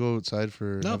 when we go outside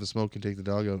for No. have a smoke and take the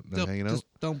dog out and Nope, hanging out, just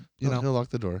don't he'll lock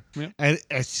the door. And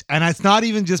it's not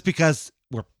even just because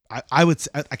I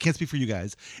can't speak for you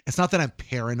guys. It's not that I'm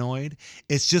paranoid.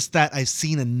 It's just that I've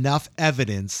seen enough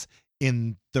evidence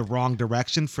in the wrong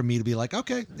direction for me to be like,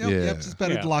 okay, yep, it's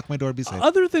better to lock my door to be safe.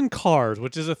 Other than cars,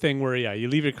 which is a thing where, you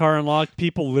leave your car unlocked,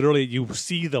 people literally, you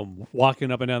see them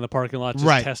walking up and down the parking lot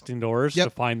just testing doors to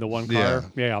find the one car.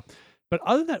 Yeah. But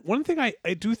other than that, one thing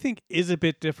I do think is a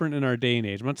bit different in our day and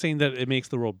age. I'm not saying that it makes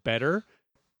the world better.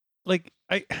 Like,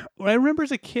 I remember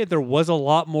as a kid, there was a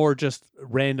lot more just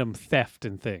random theft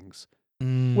and things.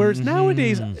 Whereas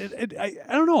nowadays, I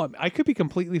don't know, I could be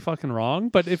completely fucking wrong,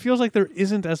 but it feels like there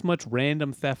isn't as much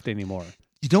random theft anymore.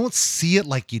 You don't see it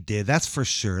like you did, that's for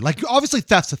sure. Like, obviously,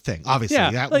 theft's a thing. Obviously,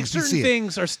 like certain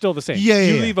things are still the same. You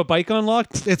leave a bike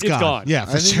unlocked, it's gone. Yeah,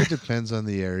 for I think sure. it depends on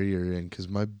the area you're in, because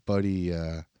my buddy,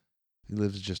 he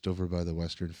lives just over by the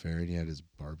Western Fair, and he had his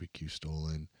barbecue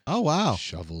stolen. Oh, wow.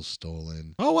 Shovels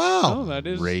stolen. Oh, wow. Oh, that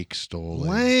is rake stolen.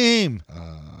 Lame.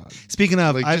 Speaking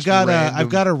of, like, I've just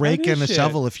got a rake and a shit.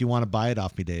 shovel if you want to buy it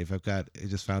off me, Dave. I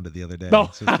just found it the other day. No.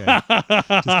 It's okay.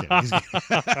 Just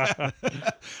kidding.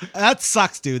 That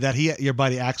sucks, dude. That your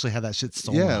buddy actually had that shit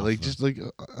stolen. Yeah, off like of just like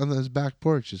on his back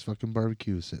porch, just fucking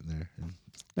barbecue sitting there.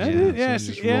 And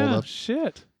That rolled up.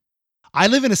 shit. I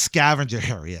live in a scavenger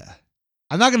area.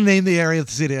 I'm not going to name the area of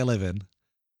the city I live in,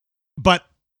 but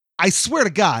I swear to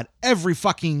God, every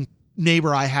fucking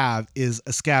neighbor I have is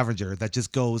a scavenger that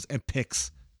just goes and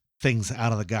picks things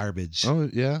out of the garbage Oh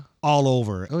yeah. all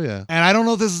over. Oh yeah. And I don't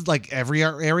know if this is like every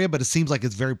area, but it seems like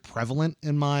it's very prevalent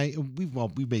in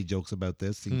we made jokes about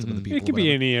this. Seen some of the people. It could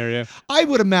be any area. I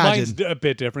would imagine. Mine's a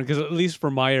bit different because at least for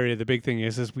my area, the big thing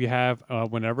is we have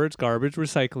whenever it's garbage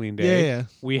recycling day,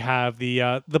 we have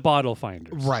the bottle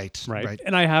finders. Right.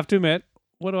 And I have to admit,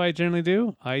 what do I generally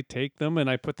do? I take them and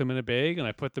I put them in a bag and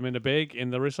I put them in a bag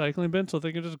in the recycling bin so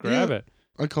they can just grab it.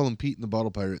 I call them Pete and the Bottle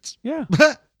Pirates. Yeah.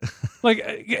 Like,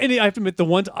 and I have to admit, the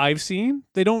ones I've seen,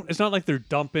 it's not like they're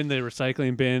dumping the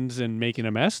recycling bins and making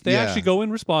a mess. They actually go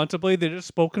in responsibly. They're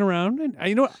just poking around. And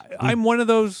you know what? I'm one of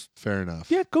those. Fair enough.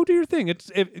 Yeah, go do your thing.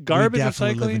 It's garbage We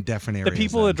definitely live in recycling. different areas. The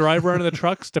people that drive around in the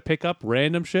trucks to pick up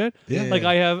random shit. Yeah. Like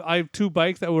I have 2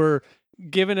 bikes that were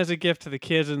given as a gift to the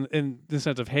kids in the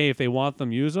sense of, hey, if they want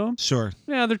them, use them. Sure.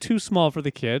 Yeah, they're too small for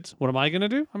the kids. What am I going to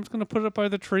do? I'm just going to put it up by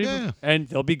the tree and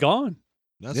they'll be gone.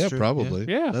 That's true. Probably.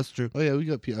 Yeah. That's true. Oh yeah, we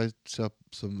got. I saw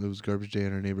some. It was garbage day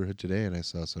in our neighborhood today, and I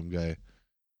saw some guy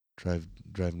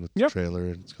driving with the trailer,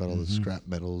 and it's got all the scrap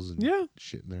metals and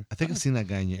shit in there. I think I've seen that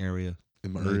guy in your area.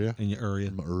 In my area. In your area.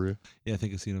 In my area. Yeah, I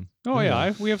think I've seen him. Oh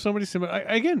yeah, we have somebody similar.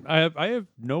 I have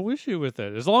no issue with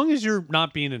it as long as you're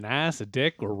not being an ass, a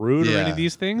dick, or rude or any of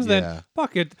these things. Then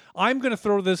fuck it. I'm gonna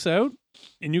throw this out,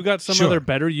 and you got some other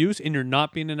better use, and you're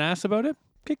not being an ass about it.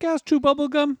 Kick ass, chew bubble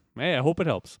gum. Hey, I hope it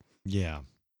helps. Yeah.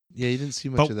 Yeah, you didn't see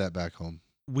much of that back home.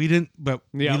 We didn't, but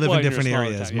we live in different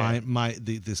areas. Town,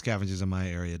 The scavengers in my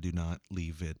area do not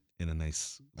leave it in a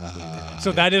nice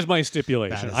so that is my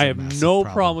stipulation. I have no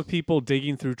problem with people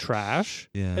digging through trash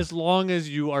as long as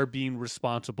you are being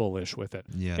responsible-ish with it.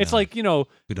 Yeah, it's like, we don't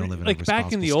live in like a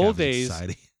back in the old days.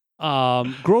 Society.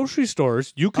 Grocery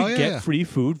stores, you could get free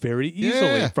food very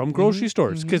easily from grocery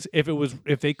stores because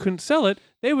if they couldn't sell it,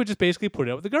 they would just basically put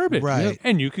it out with the garbage, right?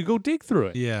 And you could go dig through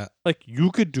it. Yeah, like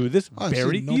you could do this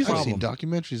very easily. I've seen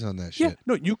documentaries on that shit. Yeah,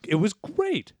 no, it was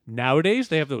great. Nowadays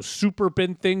they have those super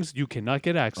bin things you cannot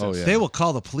get access. Oh, yeah. They will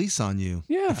call the police on you.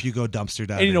 Yeah. If you go dumpster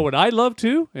diving. And you know what I love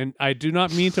too, and I do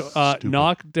not mean to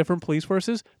knock different police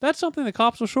forces. That's something the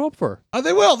cops will show up for. Oh,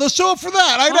 they will. They'll show up for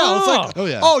that. I know. It's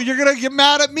like, oh, you're gonna get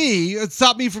mad at me and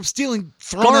stop me from stealing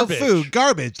thrown out food,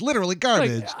 garbage, literally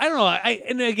garbage. Like, I don't know.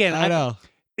 I know.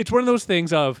 It's one of those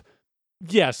things of,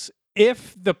 yes,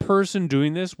 if the person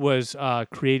doing this was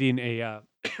creating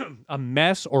a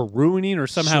mess or ruining or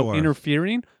somehow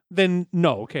interfering, then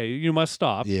no, okay, you must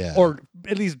stop. Yeah. Or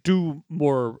at least do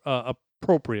more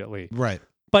appropriately. Right.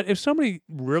 But if somebody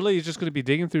really is just going to be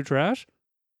digging through trash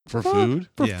for food,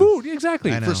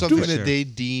 exactly, for something that they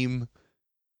deem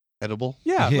edible.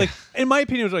 Yeah, like in my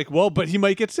opinion, it was like, well, but he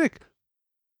might get sick.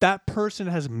 That person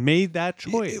has made that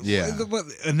choice. Yeah.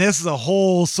 And this is a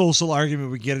whole social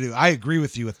argument we get into. I agree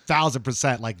with you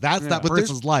 1,000%. Like that's that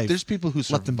person's life. There's people who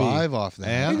survive off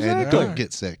that and don't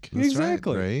get sick. That's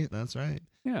exactly. Right. That's right.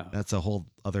 Yeah. That's a whole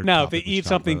other Now, if they eat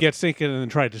something, get sick, and then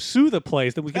try to sue the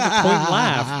place, then we can just point and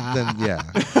laugh. Then, yeah.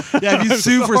 Yeah, if you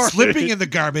sue for slipping in the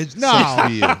garbage, no.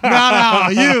 No,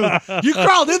 you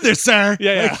crawled in there, sir.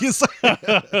 Yeah, Like,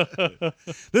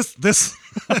 this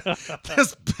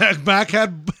back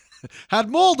had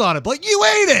mold on it, but like, you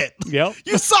ate it. Yep.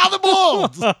 You saw the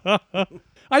mold.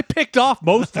 I picked off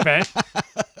most of it.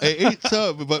 I ate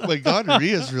some, but my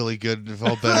gonorrhea is really good and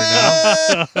felt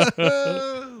better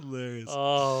now. Hilarious.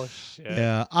 Oh shit.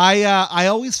 Yeah, I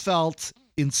always felt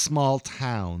in small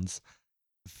towns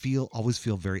always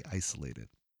feel very isolated.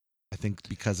 I think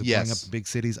because of growing up Yes. in big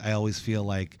cities, I always feel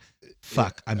like,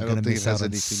 fuck, I'm I going don't to think miss it has out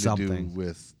on anything something. to do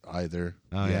with either.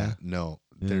 Oh, yeah? No.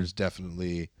 Yeah. There's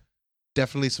definitely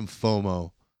some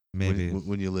FOMO Maybe.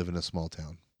 when you live in a small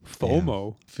town.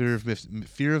 FOMO.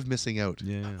 Fear of missing out.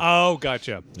 Yeah. Oh,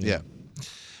 gotcha. Yeah.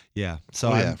 Yeah. So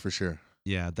yeah, for sure.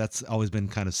 yeah, that's always been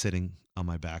kind of sitting on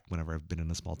my back whenever I've been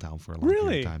in a small town for a long period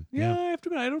Really? of time. Yeah, I have to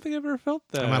admit, I don't think I've ever felt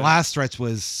that. And my last stretch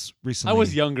was recently. I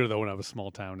was younger though when I was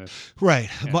small townish. Right.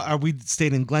 Yeah. But we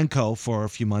stayed in Glencoe for a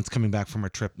few months coming back from our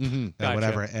trip, Gotcha.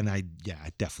 whatever. And I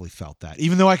definitely felt that.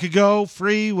 Even though I could go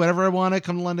free, whatever I wanted,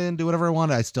 come to London, do whatever I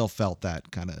wanted, I still felt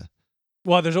that kind of.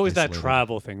 Well, there's always Isolated. that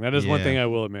travel thing. That is one Yeah. thing I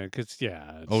will admit. Because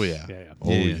Oh, yeah. yeah.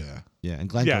 Oh, Yeah. yeah. Yeah. And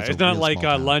Glencoe's Yeah, a it's not real like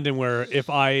small town. London where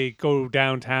if I go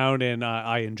downtown and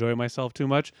I enjoy myself too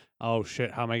much, oh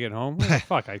shit, how am I getting home? Well,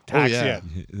 fuck, I taxi yeah.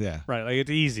 it. Yeah. Right, like it's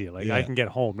easy. Like I Yeah. can get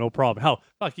home, no problem. Hell,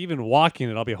 fuck, even walking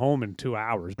it, I'll be home in 2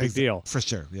 hours. Big deal. For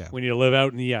sure. Yeah. When you live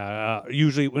out in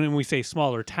usually when we say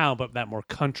smaller town, but that more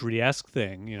country-esque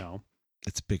thing,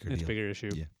 It's a bigger it's a deal. bigger issue.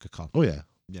 Yeah. Good call. Oh, yeah.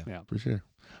 Yeah. For sure.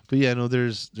 But yeah, no,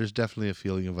 there's definitely a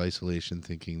feeling of isolation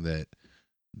thinking that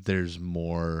there's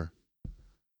more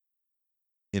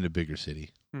in a bigger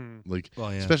city. Hmm. Like,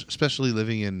 Well, yeah. especially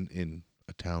living in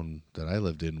a town that I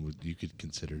lived in, you could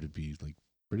consider to be like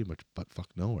pretty much butt fuck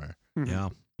nowhere. Mhm. Yeah.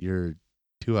 You're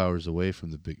 2 hours away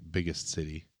from the biggest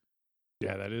city,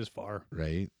 Yeah, that is far.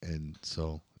 right? And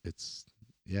so it's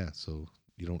so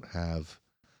you don't have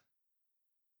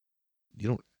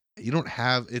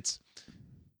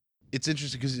it's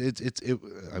interesting because it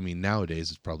I mean, nowadays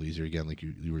it's probably easier again, like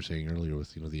you were saying earlier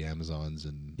with the Amazons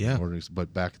and Yeah. ordering,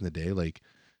 but back in the day, like,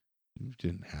 you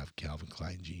didn't have Calvin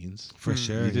Klein jeans. For Mm.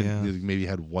 sure. You Yeah. didn't, you maybe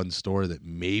had one store that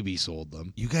maybe sold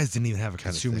them. You guys didn't even have a Kind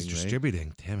of consumers thing, right?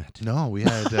 distributing. Damn it. No, we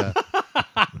had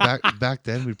back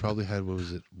then we probably had, what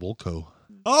was it, Woolco.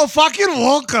 Oh, fucking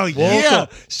Volco. Yeah.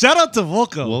 Shout out to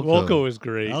Volco. Volco is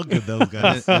great. How good those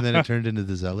guys. and then it turned into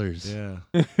the Zellers.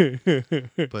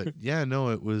 Yeah. But yeah, no,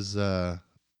 it was I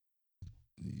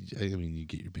mean, you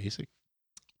get your basic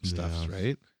stuffs, Yeah.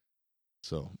 right?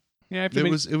 So yeah, I have to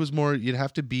it was more, you'd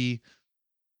have to be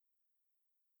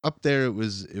up there. It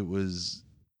was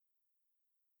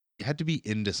you had to be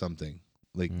into something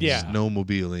like Yeah.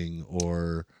 snowmobiling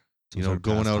or Some sort of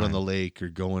going out on pastime. the lake or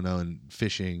going on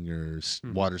fishing or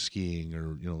Hmm. water skiing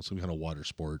or some kind of water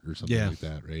sport or something Yeah. like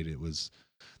that, right?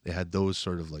 They had those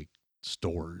sort of like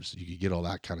stores. You could get all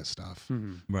that kind of stuff.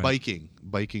 Mhm. Right.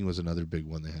 Biking was another big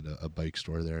one. They had a bike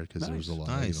store there because there was a Nice.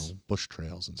 lot Nice. of bush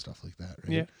trails and stuff like that,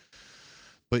 right? Yeah.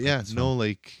 But yeah, That's no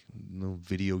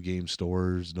video game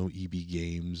stores, no EB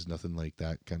games, nothing like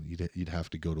that. Kind of, you'd have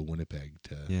to go to Winnipeg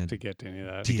to. Yeah. To get to any of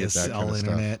that. get that DSL kind of stuff.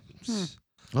 internet.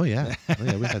 Oh yeah,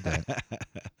 we had that.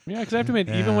 Yeah, because I have to admit,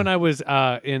 even Yeah. when I was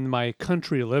in my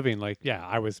country living,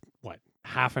 I was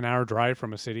half an hour drive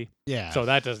from a city. Yeah. So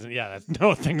that doesn't, that's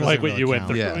nothing Doesn't like what really you went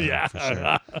count. through. Yeah, Yeah, for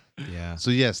sure. Yeah.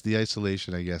 So yes, the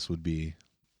isolation, I guess, would be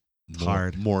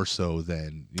Hard. more so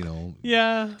than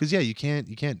yeah. because you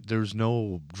can't. There's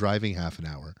no driving half an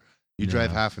hour. You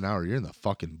drive No. half an hour, you're in the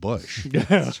fucking bush.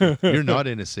 Yeah. You're not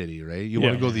in a city, right? You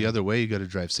want to Yeah. go the other way, you got to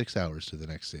drive 6 hours to the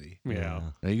next city. Yeah.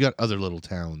 Now, you got other little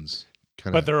towns,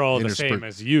 kind of, But they're all the same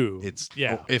as you. It's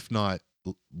yeah. if not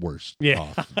worse Yeah.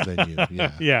 off than you.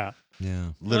 Yeah, Yeah. Yeah.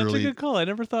 That's a literally. good call. I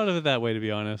never thought of it that way, to be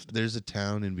honest. There's a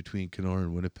town in between Kenora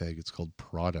and Winnipeg. It's called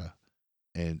Prada,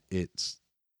 and it's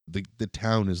the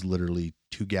town is literally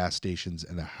 2 gas stations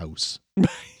and a house.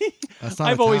 That's not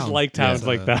I've a always town. liked towns That's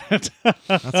like that.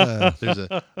 That's a There's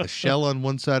a Shell on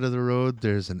one side of the road.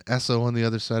 There's an Esso on the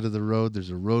other side of the road. There's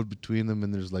a road between them,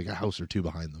 and there's like a house or 2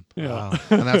 behind them. Yeah. Wow.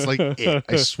 And that's like it.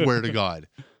 I swear to God.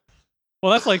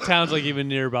 Well, that's like towns like even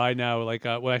nearby now, like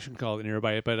well, I shouldn't call it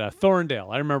nearby, but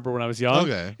Thorndale. I remember when I was young,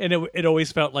 Okay. and it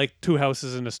always felt like 2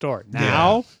 houses in a store.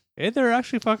 Now they're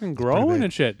actually fucking growing big.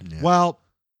 and shit. Yeah. Well,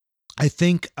 I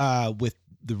think with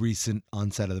the recent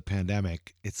onset of the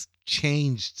pandemic, it's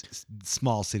changed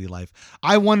small city life.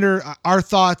 I wonder, our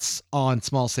thoughts on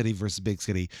small city versus big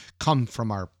city come from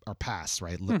our past,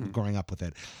 right? Growing up with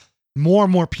it. More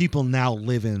and more people now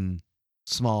live in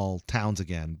small towns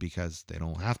again because they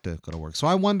don't have to go to work. So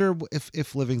I wonder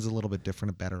if living's a little bit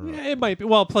different and better. Yeah, it might be.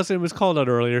 Well, plus it was called out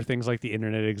earlier. Things like the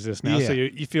internet exist now, so Yeah.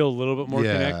 you feel a little bit more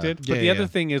Yeah. connected. But Yeah, the yeah. other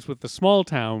thing is with the small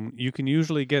town, you can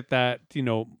usually get that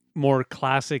more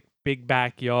classic big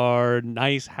backyard,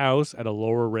 nice house at a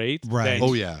lower rate. Right. Than,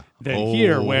 Oh yeah. than Oh,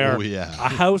 here, where yeah. a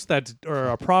house or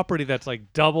a property that's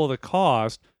like double the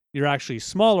cost. You're actually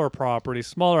smaller property,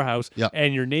 smaller house, Yeah.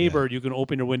 and your neighbor, you can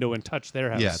open your window and touch their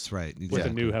house. Yeah, That's right. with Exactly.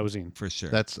 the new housing. For sure.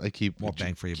 That's I keep More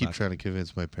bang for your keep buck. trying to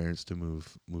convince my parents to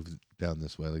move down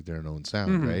this way, like they're in Owen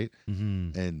Sound, Mhm. right?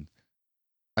 Mm-hmm. And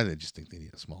I just think they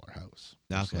need a smaller house.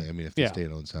 Okay. Personally. I mean, if they stay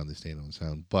in own sound, they stay in own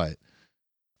sound. But,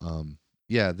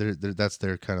 yeah, that's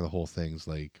their kind of the whole thing's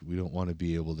like we don't want to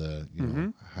be able to, you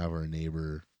know, have our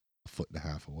neighbor a foot and a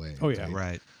half away. Oh yeah,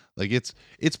 Right. Like it's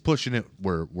pushing it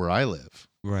where I live.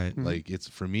 Right. Like it's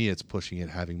for me, it's pushing it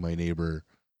having my neighbor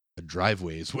a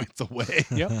driveway's width away.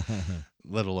 Yep.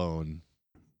 Let alone,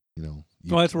 you know,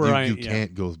 Well, that's where you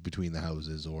can't go between the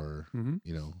houses or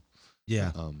you know.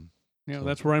 Yeah. You know, So-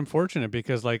 that's where I'm fortunate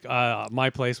because like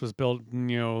my place was built,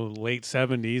 you know, late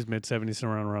 70s, mid 70s,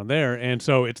 around there, and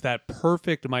so it's that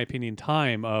perfect, in my opinion,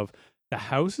 time of the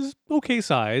house is okay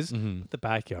size, the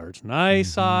backyard's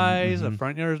nice size, the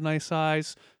front yard is nice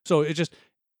size, so it just,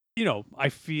 you know, I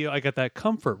feel I got that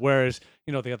comfort. Whereas,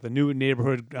 you know, they got the new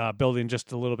neighborhood building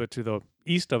just a little bit to the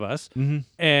east of us,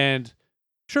 and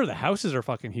sure, the houses are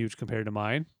fucking huge compared to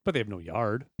mine, but they have no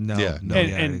yard. No. Yeah, No. and,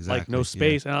 yeah, and exactly. like no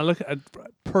space. And I look at,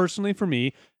 personally for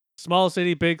me, small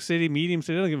city, big city, medium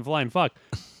city, I don't give a flying fuck.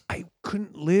 I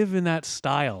couldn't live in that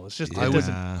style. It's just, Yeah. it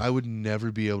doesn't. I would never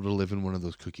be able to live in one of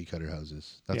those cookie cutter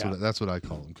houses. That's what I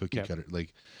call them, cookie Yep. cutter.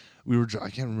 Like I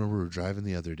can't remember, we were driving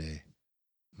the other day.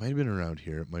 Might have been around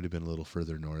here. It might have been a little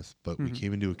further north, but we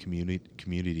came into a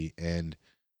community and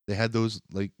they had those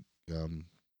like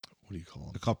what do you call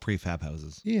them? They're called prefab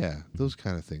houses. Yeah, those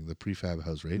kind of thing. The prefab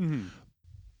house, right? Mhm.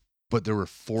 But there were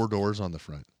 4 doors on the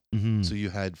front, Mm-hmm. so you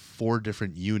had 4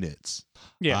 different units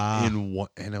Yeah. in one.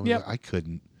 And I was Yep. like,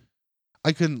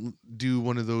 I couldn't do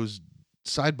one of those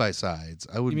side by sides.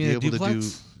 I would You be mean a able to do.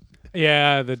 duplex?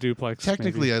 Yeah, the duplex.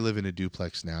 Technically, maybe. I live in a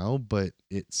duplex now, but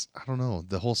it's I don't know,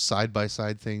 the whole side by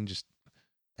side thing. Just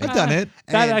I've done it.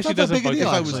 That and actually not that doesn't big a bug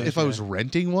deal, me if much, I was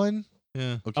renting one,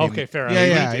 Yeah. Okay, fair. Yeah, I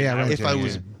mean, yeah, renting, yeah, I would if I think,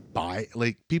 was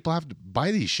yeah. people have to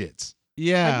buy these shits.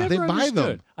 Yeah. I've they never buy them.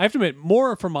 understood. I have to admit,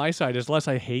 more from my side is less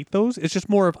I hate those. It's just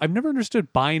more of I've never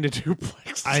understood buying a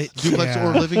duplex. Duplex Yeah.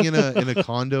 or living in a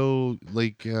condo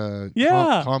like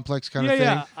Yeah. complex kind yeah, of thing.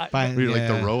 yeah. Fine. Where you're like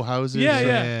the Yeah. row houses. Yeah, so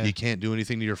yeah. You can't do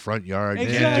anything to your front yard. You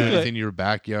can't Exactly. do anything to your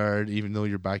backyard, even though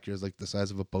your backyard is like the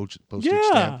size of a postage Yeah.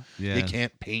 stamp. Yeah. You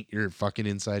can't paint your fucking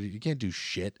inside. You can't do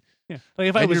shit. Yeah. Like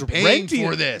if I And was you're paying renting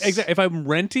for this. If I'm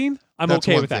renting, I'm That's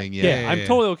okay one with that. thing, Yeah, yeah. I'm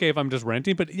totally okay if I'm just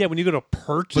renting. But yeah, when you go to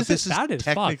purchase But this it, that is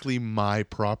fucked. technically my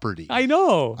property. I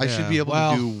know. I should be able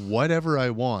Well- to do whatever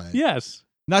I want. Yes.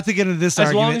 Not to get into this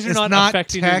As long argument, as you're it's not not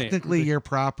affecting your neighbor. technically your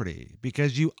property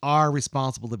because you are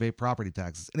responsible to pay property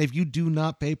taxes. And if you do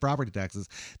not pay property taxes,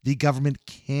 the government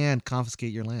can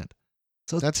confiscate your land.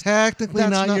 So That's- technically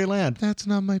that's not not- your land. That's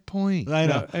not my point. I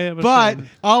know. No, yeah, But sure.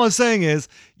 all I'm saying is,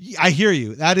 I hear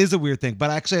you. That is a weird thing.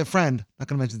 But actually, a friend, not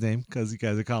going to mention his name because you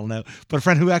guys are calling out, but a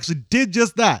friend who actually did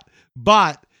just that,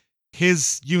 bought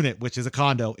his unit, which is a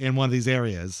condo in one of these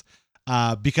areas,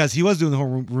 because he was doing the whole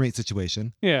roommate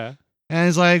situation. Yeah. And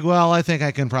he's like, well, I think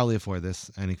I can probably afford this.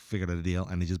 And he figured out a deal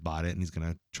and he just bought it and he's going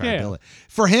to try to Yeah. build it.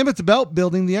 For him, it's about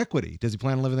building the equity. Does he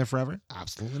plan on living there forever?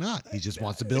 Absolutely not. He just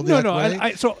wants to build the No,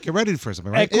 equity. so Get ready for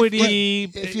something, right? equity.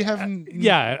 If you haven't,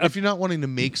 yeah. if you're not wanting to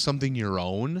make something your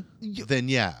own, then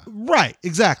yeah. Right,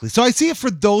 exactly. So I see it for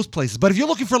those places. But if you're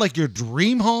looking for like your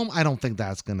dream home, I don't think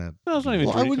that's going to. No, it's not even.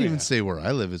 Well, I dream- wouldn't even yeah. say where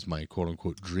I live is my quote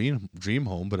unquote dream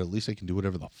home, but at least I can do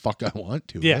whatever the fuck I want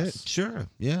to. Yes. It, Sure.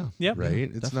 Yeah. Yep. right?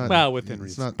 It's Definitely. not. Well, within it's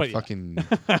reason, not but yeah. fucking.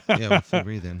 Yeah, within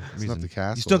reason. It's not the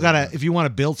castle. You still gotta, if you want to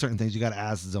build certain things, you gotta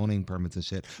ask zoning permits and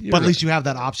shit. You're But at right. least you have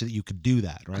that option that you could do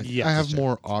that, right? Yeah. I have Sure.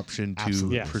 more option to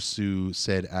Absolutely. Yes. pursue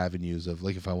said avenues of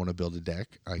like if I want to build a deck,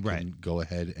 I can Right. go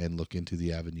ahead and look into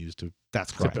the avenues to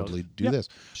That's correct. build. probably do Yep. this.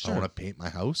 Sure. I want to paint my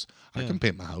house. I Yeah. can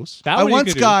paint my house. That I one you once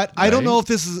could do. got. I don't right? know if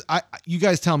this is. You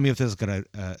guys tell me if this is good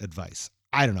advice.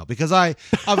 I don't know because I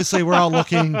obviously we're all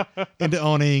looking into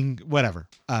owning whatever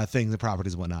things and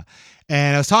properties and whatnot.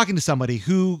 And I was talking to somebody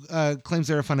who claims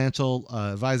they're a financial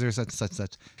advisor,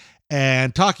 such,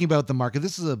 and talking about the market.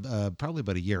 This is probably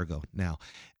about a year ago now,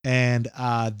 and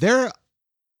their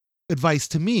advice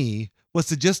to me was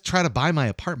to just try to buy my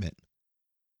apartment.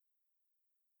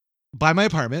 Buy my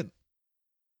apartment,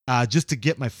 just to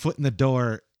get my foot in the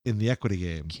door in the equity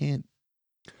game. Can't.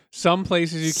 Some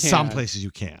places you can. Some places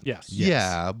you can. Yes.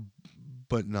 Yeah,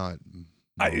 but not. most,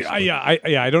 but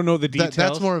I don't know the details.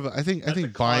 That's more of a, I think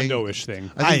buying condo-ish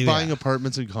thing. I think I- buying yeah.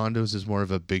 apartments and condos is more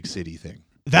of a big city thing.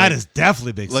 That is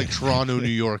definitely big. Like city. Toronto, New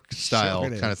York style Sure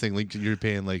it kind is. of thing. Like you're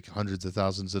paying like hundreds of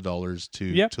thousands of dollars to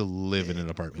Yep. live in an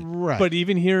apartment. Right. But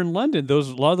even here in London, a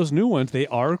lot of those new ones, they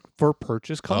are for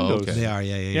purchase condos. okay. they are.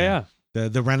 Yeah. Yeah.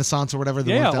 The Renaissance or whatever.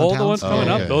 The Yeah, ones all the downtown? ones coming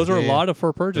Oh, up. okay. Those are a Yeah, lot of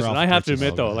for purchase. They're all And I for have to purchase.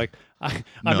 admit, though, Okay. like, I'm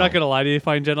No. not going to lie to you,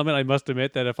 fine gentlemen. I must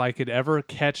admit that if I could ever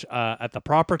catch at the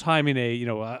proper time in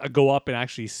a go up and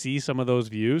actually see some of those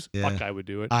views, Yeah. fuck, I would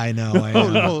do it. I know. I Oh,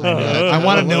 know. no, I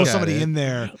want to look know at somebody it. in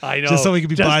there I know. just so we can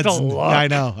be Just buds. to and- look. I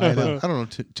know. I But know. I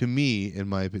don't know. To me, in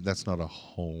my opinion, that's not a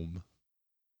home.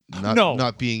 Not No.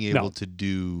 not being able No. to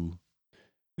do.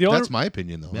 The only, That's my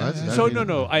opinion, though. Yeah, That's- yeah. So, mean,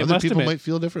 no, I other must people admit- might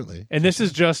feel differently. and this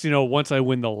is just once I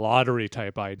win the lottery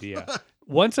type idea.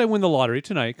 Once I win the lottery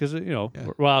tonight, because Yeah.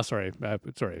 well, sorry,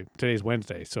 today's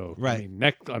Wednesday, so Right. I mean,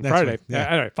 next Next Friday. week,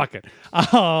 yeah. All right, fuck it.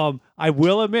 I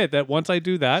will admit that once I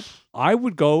do that, I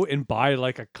would go and buy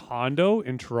like a condo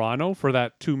in Toronto for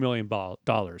that $2 million.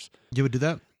 You would do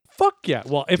that? Fuck yeah!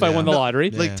 Well, if I Yeah. won the No, lottery,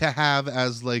 Yeah. Like to have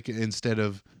as like instead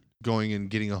of going and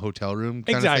getting a hotel room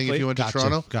kind of Exactly. thing if you went Gotcha. to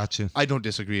Toronto. Gotcha. I don't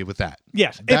disagree with that.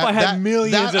 yes. If I had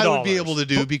millions that of I dollars, would be able to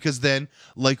do because then,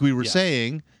 like we were Yes.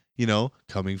 saying,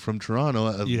 coming from Toronto,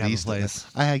 at You'd have a least place.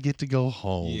 I get to go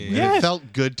home. Yeah. And Yes. it felt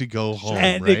good to go home,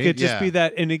 and right? it could just Yeah. be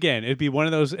that. And again, it'd be one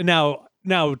of those.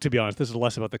 Now, to be honest, this is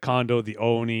less about the condo, the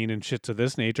owning, and shits of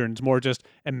this nature, and it's more just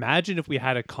imagine if we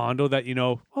had a condo that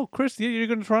oh, Chris, you're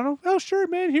going to Toronto? Oh, sure,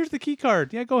 man. Here's the key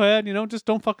card. Yeah, go ahead. Just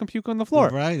don't fucking puke on the floor.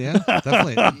 Right? Yeah,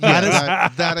 definitely. Yeah, That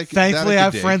is. that I could, Thankfully, that I I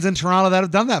have could dig. friends in Toronto that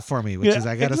have done that for me, which Yeah, is,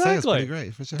 I gotta say, it's pretty exactly.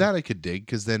 great for sure. That I could dig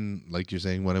because then, like you're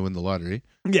saying, when I win the lottery,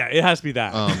 Yeah, it has to be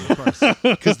that. Of course.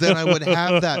 because then I would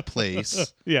have that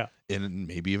place yeah, in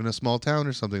maybe even a small town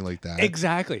or something like that.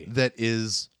 exactly. That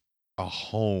is a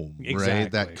home, right? Exactly.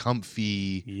 That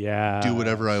comfy, Yeah. do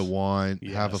whatever I want,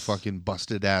 have a Yes. fucking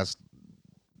busted ass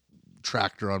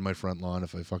tractor on my front lawn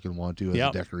if I fucking want to as Yep.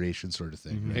 a decoration sort of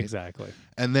thing, Mhm. right? Exactly.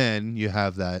 And then you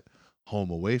have that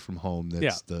home away from home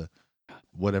that's the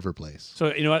whatever place.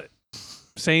 So you know what?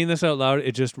 Saying this out loud,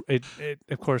 it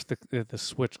of course the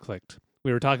switch clicked.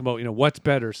 We were talking about what's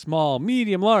better, small,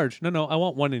 medium, large. No, I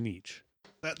want one in each.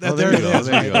 Oh, there there it you go, is.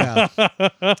 there you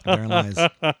Yeah. Therein lies.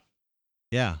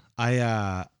 Yeah.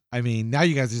 I mean, now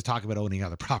you guys are just talking about owning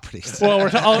other properties. Well, we're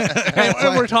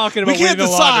talking about we can't winning the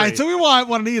lottery. decide, so we want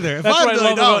one either. If That's I what had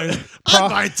I $1 love million, about- I'd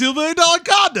buy a $2 million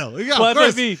condo. Yeah, Well, of that's what I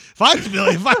course. mean. If I had $2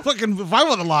 million, if I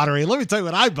won the lottery, let me tell you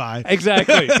what I'd buy.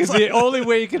 Exactly, because the only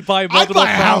way you can buy I'd multiple buy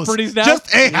a house. properties now,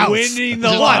 Just a house. winning the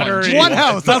Just lottery. One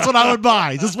house. That's what I would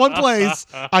buy. Just one place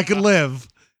I could live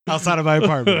outside of my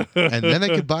apartment. And then I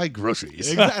could buy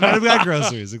groceries. And I've got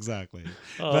groceries, exactly.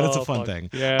 But it's a Oh, fun fuck. thing.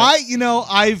 Yeah.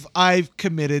 I've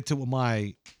committed to what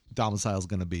my domicile is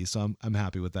going to be, so I'm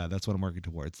happy with that. That's what I'm working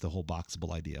towards, the whole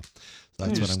boxable idea. So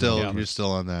that's You're what I'm going still you're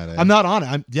still on that. Eh? I'm not on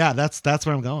it. That's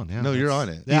where I'm going. Yeah, No, you're that's-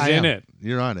 on it. Yeah, He's I in am. it.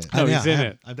 You're on it. No, Yeah, he's in I am.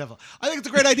 it. I'm definitely. I think it's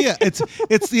a great idea.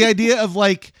 It's the idea of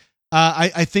like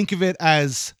I think of it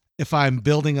as if I'm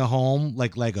building a home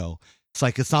like Lego. It's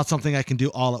like it's not something I can do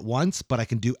all at once, but I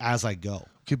can do as I go.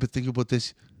 Okay, but think about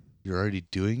this. You're already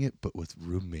doing it, but with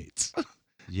roommates.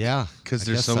 Yeah, Because I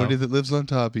there's guess somebody so. that lives on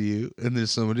top of you, and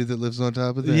there's somebody that lives on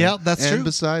top of them. Yeah, that's and true.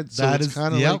 besides, so that it's is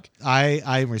kind of yep. like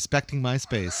I'm respecting my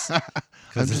space I'm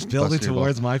because it's just building busting your balls.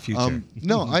 towards my future.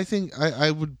 No, I think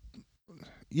I would.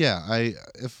 Yeah,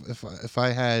 if I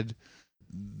had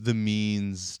the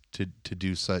means to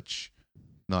do such,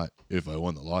 not if I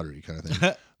won the lottery kind of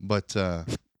thing, but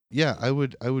yeah, I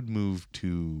would move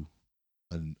to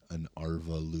an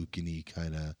Arva Lucany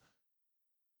kind of,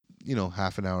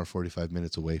 half an hour, 45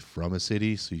 minutes away from a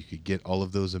city, so you could get all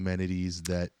of those amenities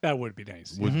that That would be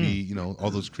nice. would be, all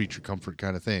those creature comfort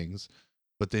kind of things,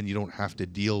 but then you don't have to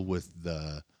deal with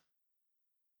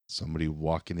somebody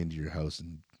walking into your house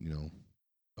and,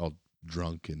 all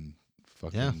drunk and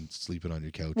fucking sleeping on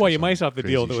your couch. Well, or you some might still have to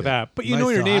deal crazy with shit. that, but you Might know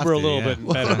your still have neighbor a to, little yeah.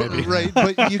 bit better, maybe. Right,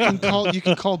 but you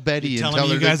can call Betty and telling tell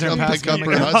me her you guys to are come past pick up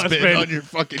coming her out? husband Husband. on your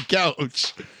fucking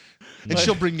couch. And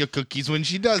she'll bring you cookies when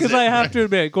she does it. Because I have to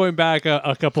admit, going back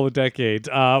a couple of decades,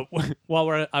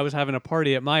 while I was having a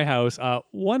party at my house,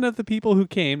 one of the people who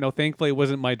came, now thankfully it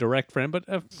wasn't my direct friend, but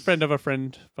a friend of a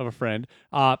friend of a friend,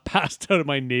 passed out of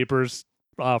my neighbor's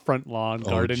front lawn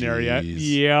garden area.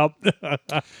 jeez.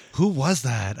 Yep. Who was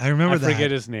that? I remember I that. forget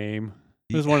his name.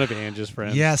 It was one of Ange's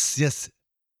friends. Yes.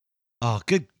 Oh,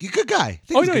 good guy. I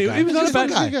think Oh he's a no, good guy. he was not He's a bad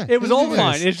fun guy. It was all He's fine.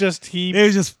 nice. It's just he It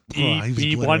was just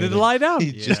he was wanted to obliterated. lie down.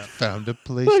 He just found a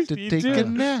place to He take did. a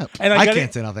nap. And I gotta-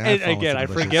 can't say nothing. And I've fallen again, I for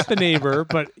the bushes. forget the neighbor,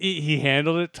 but he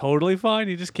handled it totally fine.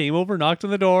 He just came over, knocked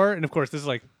on the door, and of course, this is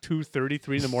like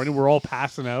 2:33 in the morning. We're all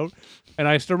passing out, and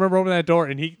I still remember opening that door,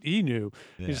 and he knew.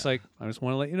 He's just like, I just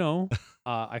want to let you know,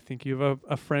 I think you have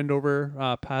a friend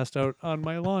over passed out on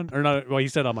my lawn, or not? Well, he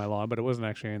said on my lawn, but it wasn't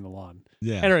actually in the lawn.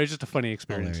 Yeah. Anyway, it's just a funny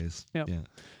experience. Hilarious.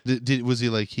 Yep. Yeah. Was he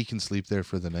like he can sleep there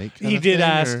for the night? kind He of did thing,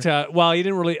 ask. or- Well, he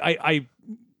didn't really. I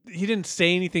he didn't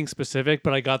say anything specific,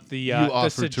 but I got the You the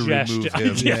offered to suggestion.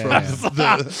 remove him Yes. from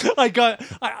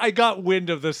the. I got wind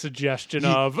of the suggestion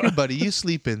of Here, buddy, you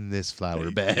sleep in this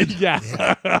flower bed. yeah.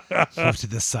 Move to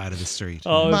this side of the street.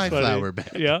 Oh, it's My funny. flower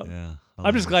bed. Yeah. Yeah.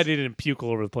 I'm just glad he didn't puke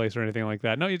all over the place or anything like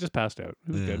that. No, you just passed out.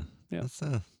 It was good. Yeah. That's,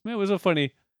 It was a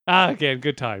funny. Again,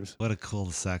 good times. what a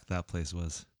cul-de-sac that place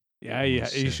was. Yeah, Holy you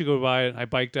shit. should go by it. I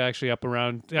biked actually up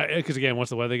around because again, once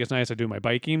the weather gets nice, I do my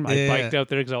biking. I Yeah. biked out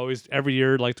there because I always every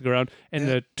year like to go around. And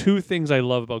Yeah. the two things I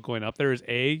love about going up there is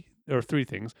or three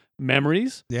things: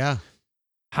 memories, Yeah.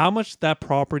 how much that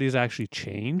property has actually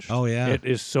changed. Oh yeah. It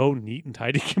is so neat and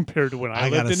tidy compared to when I, I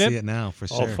lived gotta in see it. it now for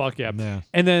Oh, sure. fuck yeah. Yeah.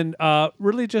 And then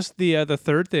really just the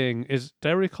third thing is, did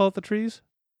I already call it the trees?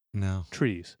 No.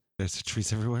 Trees. There's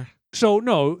trees everywhere. So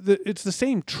no, it's the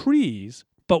same trees,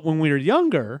 but when we were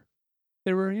younger,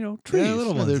 they were trees. Yeah,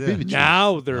 little No, ones. they're yeah. baby trees.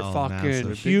 Now they're Oh, now fucking they're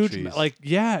big huge. trees. Like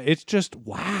it's just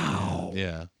wow.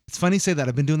 Yeah. It's funny you say that.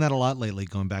 I've been doing that a lot lately,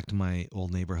 going back to my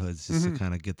old neighborhoods just Mhm. to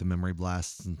kind of get the memory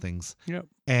blasts and things. Yep.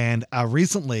 And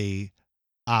recently,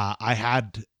 I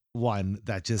had one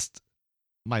that just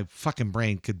my fucking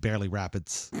brain could barely wrap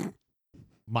its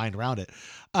mind around it.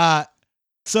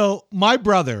 So my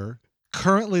brother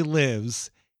currently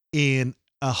lives in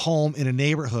a home in a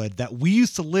neighborhood that we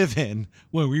used to live in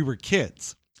when we were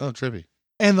kids. Oh, trippy.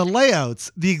 And the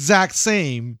layout's the exact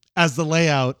same as the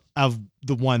layout of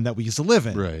the one that we used to live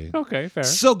in. Right. Okay, fair.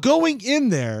 So going in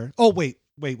there, oh, wait,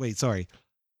 sorry.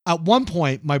 At one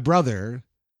point, my brother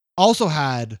also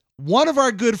had one of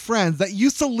our good friends that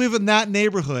used to live in that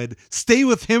neighborhood stay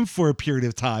with him for a period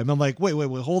of time. I'm like, wait,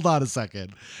 hold on a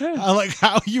second. Yeah, I'm like,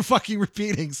 how are you fucking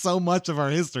repeating so much of our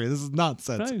history? This is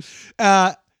nonsense.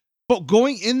 nice. But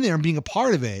going in there and being a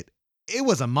part of it, it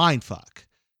was a mind fuck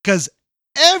because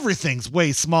everything's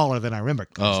way smaller than I remember.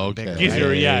 Oh, It's okay. bigger, Easier,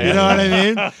 right? yeah, You know what I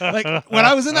mean? Like Like when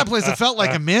I was in that place, it felt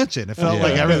like a mansion. It felt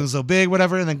like Yeah. everything was so big,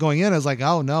 whatever. And then going in, I was like,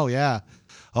 oh no, yeah.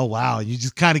 Oh wow. You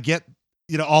just kind of get,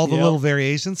 all the Yep. little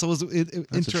variations. So it was That's a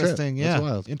trip. interesting. That's Yeah.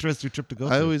 wild. Interesting trip to go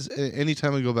I through. always,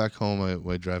 anytime I go back home,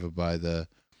 I drive it by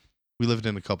we lived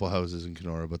in a couple houses in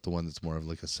Kenora, but the one that's more of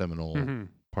like a Seminole Mhm.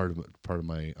 part of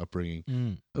my upbringing.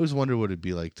 Mm. I always wonder what it'd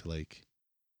be like to like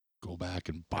go back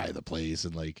and buy the place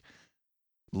and like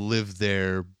live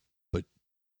there, but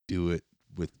do it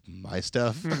with my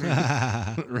stuff,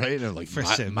 right? And like For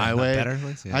my, sure, my not way. better, at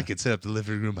least, yeah. I could set up the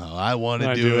living room how I want to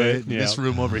I do do it. it, yeah. This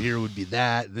room over here would be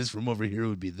that. This room over here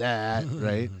would be that,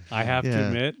 right? I have to Yeah.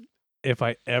 admit, if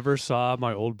I ever saw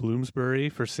my old Bloomsbury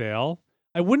for sale,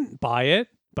 I wouldn't buy it,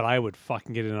 but I would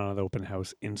fucking get it on the open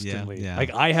house instantly. yeah.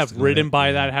 Like I have Just go ridden to- by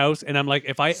yeah. that house, and I'm like,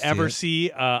 if I See ever it.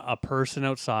 see a person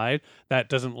outside that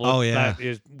doesn't look, Oh, yeah. that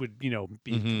is would be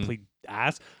Mhm. complete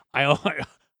ass,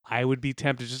 I would be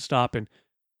tempted to stop and.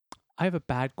 I have a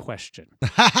bad question.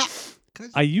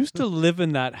 I used to live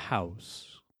in that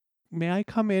house. May I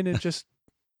come in and just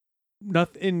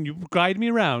nothing? You guide me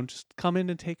around. Just come in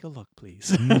and take a look,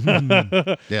 please.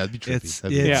 Mhm. Yeah, it'd be trippy. It's-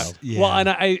 That'd be Yeah. wild.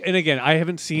 Well, and again, I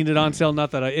haven't seen it on sale.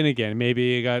 Not that and again,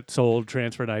 maybe it got sold,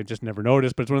 transferred. I just never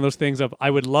noticed. But it's one of those things of I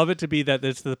would love it to be that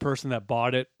it's the person that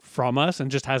bought it from us and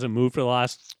just hasn't moved for the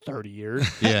last 30 years.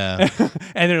 Yeah.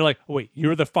 And they're like, wait,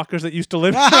 you're the fuckers that used to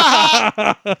live.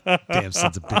 Damn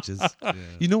sons of bitches. Yeah.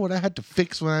 You know what I had to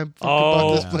fix when I fucking Oh,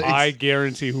 bought this place? I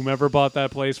guarantee whomever bought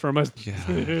that place from us. Yeah.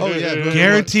 Oh, yeah, no,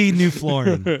 Guaranteed new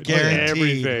flooring.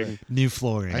 Guaranteed Everything. new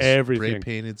flooring. I everything.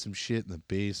 spray painted some shit in the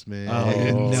basement.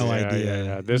 Oh, no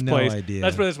idea. This No place. idea.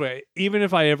 Let's put it this way. Even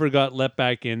if I ever got let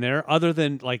back in there, other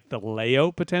than like the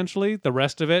layout potentially, the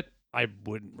rest of it I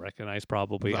wouldn't recognize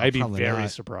probably. No, I'd be probably very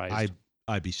not. surprised.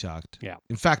 I'd be shocked. Yeah.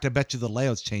 In fact, I bet you the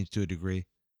layouts changed to a degree.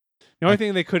 The only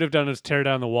thing they could have done is tear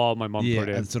down the wall my mom Yeah, put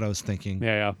in. that's what I was thinking.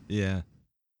 Yeah. Yeah.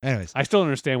 Anyways, I still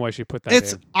understand why she put that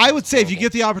it's. in. I would say if you horrible.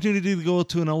 get the opportunity to go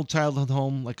to an old childhood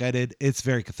home like I did, it's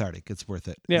very cathartic. It's worth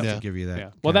it. Yeah. To give you that. Yeah.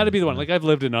 Well, kind that'd of, be the one. Like I've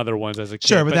lived in other ones as a kid.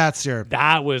 sure, but that's your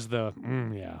that was the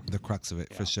yeah. the crux of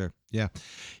it for Yeah. sure. Yeah,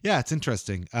 yeah, it's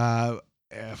interesting.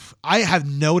 If I have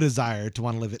no desire to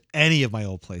want to live at any of my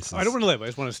old places. I don't want to live. I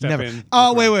just want to step Never. in. Oh,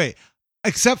 look wait, around. wait.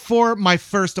 Except for my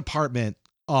first apartment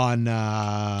on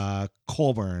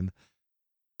Colburn.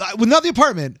 Well, not the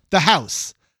apartment, the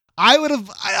house.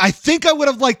 I think I would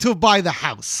have liked to buy the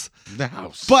house, The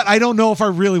house. but I don't know if I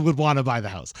really would want to buy the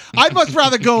house. I'd much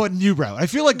rather go at New Route. I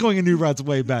feel like going to New Route's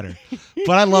way better,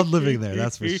 but I love living there.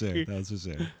 That's for sure. That's for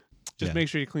sure. Just Yeah. make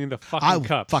sure you clean the fucking I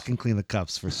cups. fucking clean the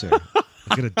cups for sure.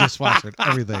 I get a dishwasher and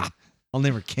everything. I'll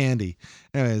name her Candy.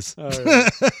 Anyways. Oh, yeah.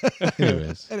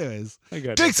 Anyways. Anyways. I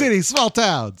got Big it. cities, small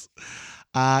towns.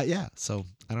 Yeah. So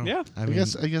I don't. Yeah. I I mean,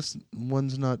 guess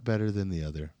one's not better than the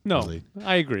other. No, really,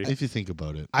 I agree. if you think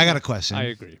about it. I got a question. I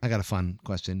agree. I got a fun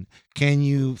question. Can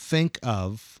you think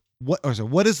of what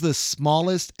is the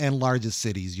smallest and largest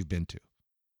cities you've been to?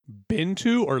 Been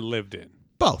to or lived in?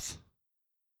 Both.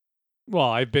 Well,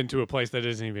 I've been to a place that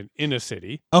isn't even in a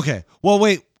city. Okay. Well,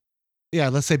 wait. Yeah,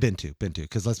 let's say been to,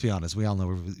 because let's be honest, we all know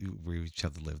where each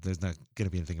other live. There's not going to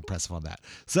be anything impressive on that.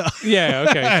 So Yeah.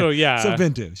 Okay. So yeah. so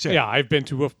been to, sure. Yeah, I've been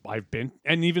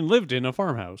and even lived in a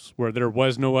farmhouse where there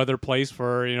was no other place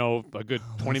for a good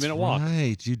 20-minute walk.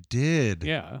 Right, you did.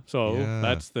 Yeah. So Yeah.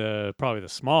 that's probably the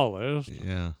smallest,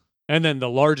 Yeah. and then the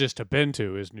largest I've been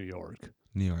to is New York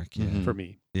New York. Yeah. Mhm. for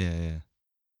me. Yeah.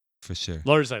 For sure.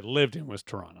 Largest I lived in was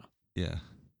Toronto. Yeah.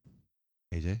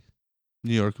 AJ.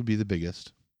 New York would be the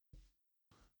biggest.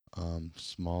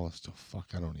 Smallest. Oh fuck,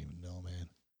 I don't even know, man.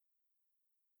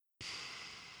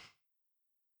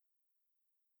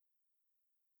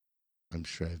 I'm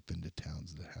sure I've been to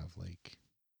towns that have like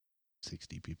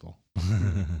 60 people.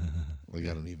 Like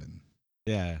I don't even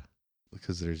Yeah.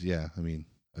 because there's I mean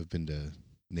I've been to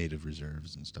native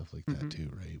reserves and stuff like that Mhm. too,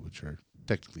 right? Which are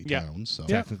technically Yeah. towns. So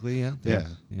Yeah. Technically, yeah. yeah.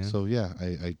 Yeah. So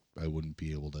I wouldn't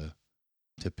be able to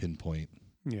pinpoint.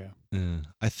 Yeah.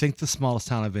 I think the smallest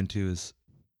town I've been to is,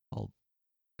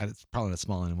 it's probably not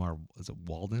small anymore. Is it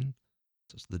Walden?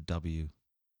 So it's the W.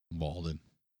 Walden.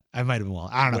 I might have been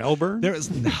Walden. I don't know. Melbourne.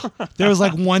 There was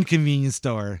like one convenience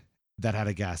store that had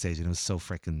a gas station. It was so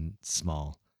freaking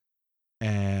small,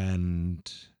 and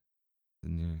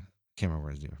can't remember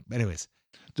where it's near. But anyways,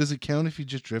 Does it count if you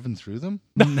just driven through them?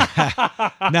 no,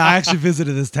 I actually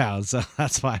visited this town, so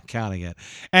that's why I'm counting it.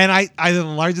 And either the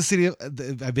largest city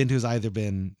I've been to has either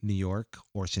been New York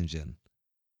or Shenzhen.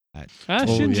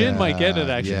 Shenzhen might get it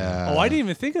actually. Yeah. Oh, I didn't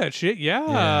even think of that shit.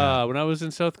 Yeah, when I was in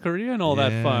South Korea and all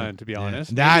that Yeah. fun. To be Yeah.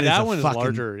 honest, That Maybe is that a one fucking, is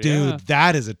larger. dude. Yeah.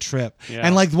 That is a trip. Yeah.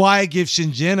 And like, why I give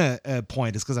Shenzhen a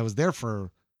point is because I was there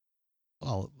for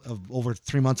over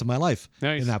 3 months of my life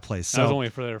Nice. in that place. I was So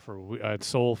only at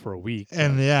Seoul for a week.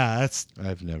 and yeah, that's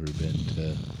I've never been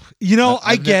to.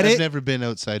 I get I've it. never been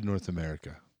outside North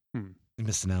America. You're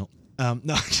missing out.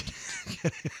 No,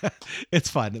 it's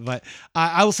fun. But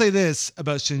I will say this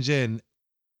about Shenzhen.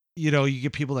 You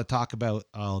get people that talk about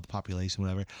the population,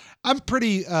 whatever. I'm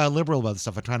pretty liberal about this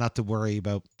stuff. I try not to worry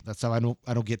about that stuff.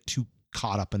 I don't get too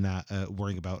caught up in that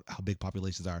worrying about how big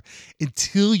populations are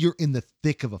until you're in the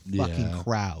thick of a fucking Yeah.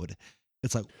 crowd.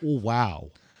 It's like, oh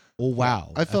wow.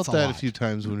 I felt That's that a lot. few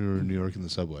times when we were in New York in the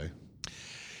subway.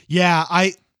 Yeah,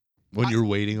 When you're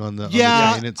waiting on the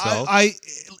yeah, train itself.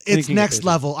 it's Thinking next of it.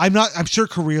 level. I'm sure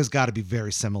Korea's got to be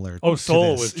very similar. Oh, to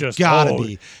Seoul this. was just- gotta oh.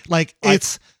 be like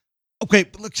it's okay.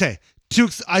 Let's say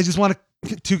I just want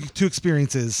two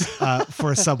experiences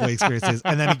for subway experiences,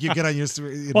 and then you get on your.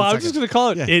 Well, I was just gonna call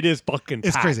it. Yeah. It is fucking.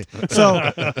 It's packed. crazy.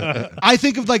 So I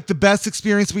think of like the best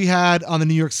experience we had on the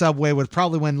New York subway was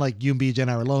probably when like you and BJ and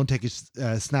I were alone taking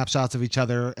snapshots of each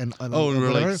other and we were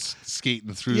like whatever.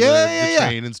 skating through Yeah, the yeah.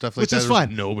 train and stuff like Which that. is There was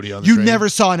fun. Nobody on the You train. never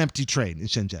saw an empty train in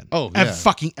Shenzhen. Oh, yeah.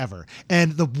 fucking ever.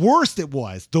 And the worst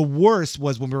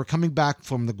was when we were coming back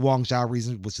from the Guangzhou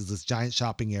region, which is this giant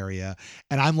shopping area,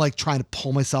 and I'm like trying to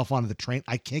pull myself onto the train.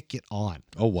 I can't get on.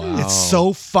 Oh wow. It's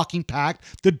so fucking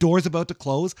packed. The door's about to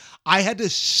close. I had to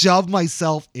shove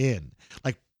myself in,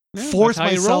 like Yeah, force that's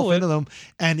how you myself roll it. into them.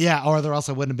 And yeah, or else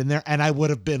I wouldn't have been there. And I would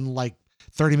have been like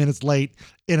 30 minutes late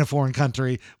in a foreign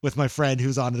country with my friend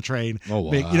who's on the train. Oh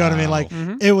wow. You know what I mean? Like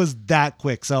Mhm. it was that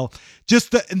quick. So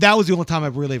and that was the only time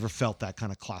I've really ever felt that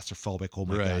kind of claustrophobic. Oh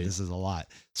my God, Right. this is a lot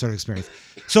sort of experience.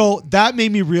 So that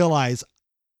made me realize,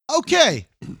 okay,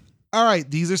 all right,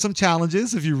 these are some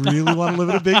challenges if you really want to live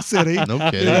in a big city. No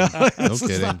You kidding. know? No It's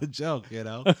kidding. not a joke,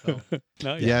 So.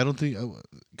 No, Yeah, I don't think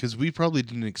because we probably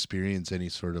didn't experience any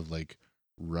sort of like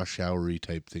rush houry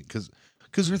type thing because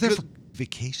We were there for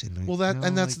vacation. well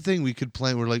that's the thing we could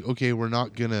plan. We're like, okay, we're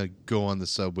not gonna go on the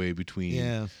subway between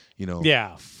yeah,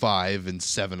 Yeah. 5 and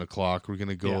 7 o'clock. We're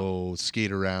gonna go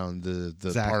skate around the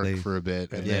Exactly. park for a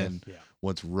bit, and Yeah. then Yeah.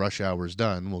 once rush hour's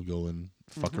done, we'll go and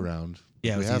fuck Mhm. around.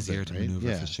 yeah, it if we was have easier been, to right? maneuver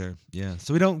Yeah. for sure. Yeah,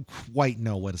 so we don't quite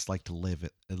know what it's like to live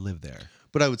there.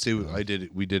 But I would say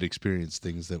we did experience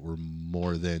things that were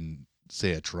more than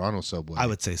say a Toronto subway. I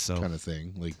would say so. kind of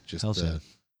thing, like just Hell the yeah.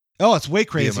 Oh, it's way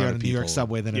crazier amount on a of New York people.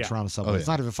 subway than a Yeah. Toronto subway. Oh, It's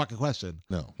yeah. not even a fucking question.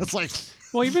 no. It's like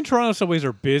Well, even Toronto subways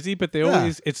are busy, but they Yeah.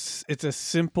 always it's a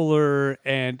simpler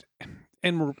and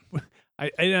we're,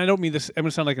 I don't mean this. I'm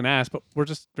gonna sound like an ass, but we're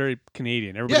just very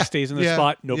Canadian. Everybody Yeah. stays in their Yeah.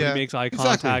 spot. Nobody Yeah. makes eye Exactly.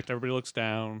 contact. Everybody looks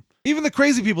down. even the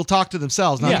crazy people talk to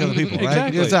themselves, not Yeah. to other people, right?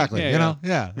 Exactly. Exactly. Yeah, You yeah. know?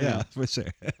 Yeah, Yeah. for sure.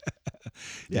 yeah.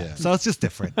 Yeah. So it's just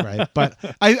different, right? But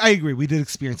I agree. We did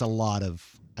experience a lot of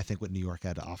I think, what New York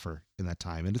had to offer in that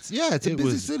time. And it's a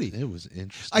busy city. It was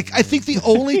interesting. I think the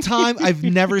only time I've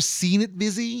never seen it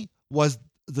busy was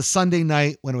the Sunday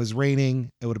night when it was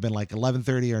raining. It would have been like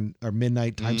 11:30 or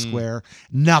midnight, Times Square.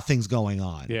 Nothing's going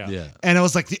on. Yeah. And it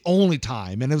was like the only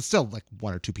time. And it was still like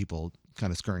one or two people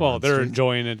kind of scurrying Well, around the they're streets.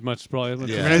 enjoying it much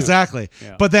probably. Yeah. Exactly.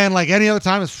 Yeah. But then like any other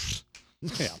time, it's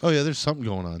Yeah, Oh yeah, there's something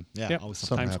going on. Yep. always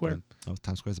Something Times Square. happening. Oh,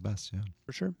 Times Square's the best. Yeah.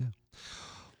 for sure.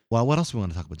 Well, what else do we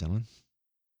want to talk about, gentlemen?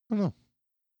 I don't know.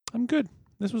 I'm good.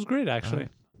 This was great, actually.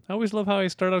 I always love how I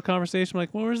start out a conversation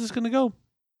like, well, where's this going to go?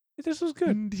 This was good.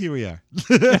 And here we are.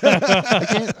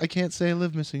 I can't say I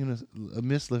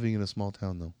miss living in a small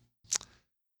town though.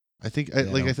 I think I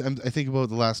think about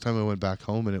the last time I went back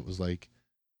home and it was like,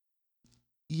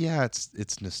 yeah,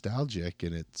 it's nostalgic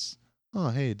and it's, oh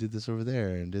hey, I did this over there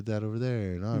and did that over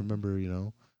there and I remember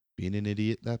being an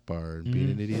idiot at that bar and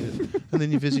being an idiot and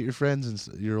then you visit your friends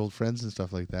and your old friends and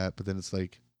stuff like that, but then it's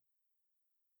like,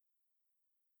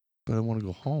 but I want to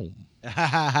go home.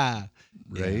 Right?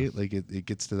 Yeah. Like it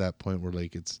gets to that point where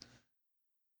like it's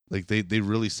like they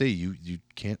really say you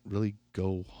can't really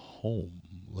go home.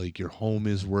 Like your home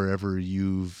is wherever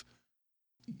you've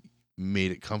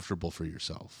made it comfortable for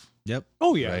yourself. Yep.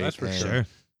 Oh, yeah, Right? that's for And- sure. Sure.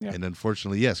 Yeah. And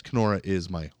unfortunately, yes, Kenora is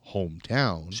my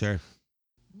hometown, Sure.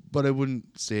 but I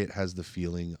wouldn't say it has the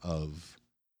feeling of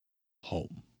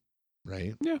home.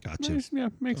 Right? Yeah, Gotcha.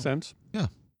 makes sense. What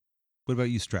about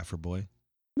you, Stratford boy?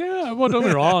 Yeah, well, don't get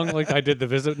me wrong. Like, I did the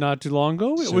visit not too long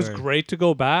ago. It was Sure. great to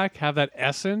go back, have that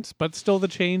essence, but still the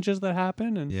changes that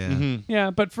happen. And Yeah. Mm-hmm.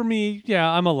 but for me,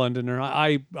 I'm a Londoner.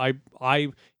 I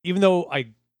even though I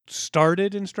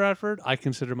started in Stratford, I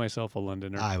consider myself a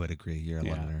Londoner. I would agree. You're a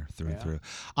Yeah. Londoner through and Yeah. through.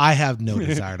 I have no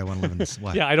desire to want to live in this.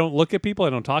 What? Yeah, I don't look at people. I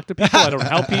don't talk to people. I don't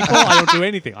help people. I don't do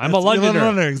anything. I'm a You're Londoner.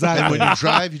 And exactly. when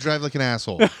you drive like an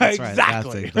asshole. That's right.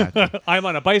 Exactly. That's exactly. I'm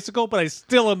on a bicycle, but I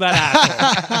still am that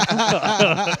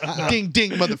asshole. Ding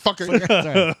ding, motherfucker.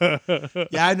 Sorry.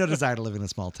 Yeah, I have no desire to live in a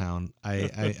small town.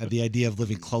 I the idea of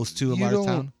living close to a You large don't-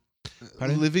 town.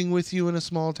 Pardon? Living with you in a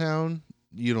small town,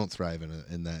 you don't thrive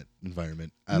in that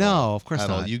environment. At No, all. of course At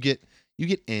not. all. You get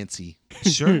antsy.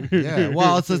 Sure. Yeah.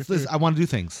 Well, it's I want to do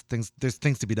things. There's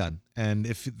things to be done, and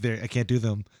if I can't do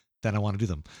them, then I want to do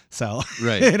them. So,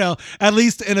 Right. at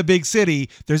least in a big city,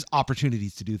 there's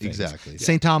opportunities to do things. Exactly.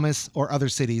 St. Thomas or other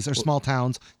cities or small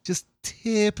towns just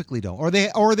typically don't, or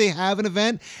they have an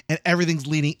event and everything's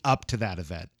leading up to that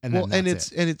event, and then Well, and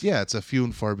that's it's a few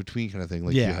and far between kind of thing.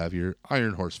 Like Yeah. you have your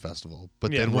Iron Horse Festival,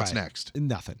 but Yeah, then what's right. next?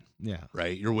 nothing. Yeah.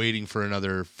 Right? You're waiting for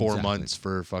another 4 Exactly. months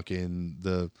for fucking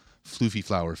the Floofy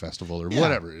Flower Festival or Yeah.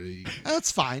 whatever.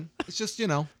 That's fine. It's just I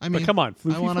mean, But come on,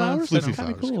 floofy wanna- flowers. Floofy That's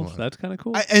kind of flowers, cool. come on. That's kind of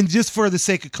cool. and just for the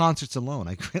sake of concerts alone,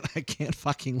 I can't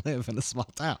fucking live in a small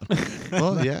town.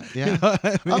 Well, yeah, You yeah. know what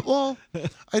I mean? Well,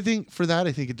 I think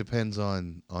it depends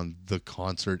on the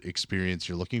concert experience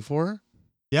you're looking for.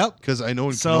 Yep. Because I know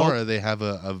in So- Kenora they have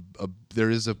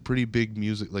there is a pretty big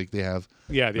music, like they have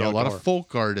yeah, a lot of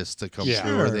folk artists that come Yeah.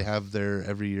 through. Or Sure. they have their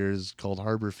every year is called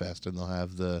Harbor Fest, and they'll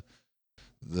have the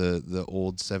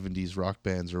old 70s rock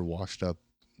bands or washed up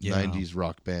Yeah. 90s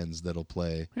rock bands that'll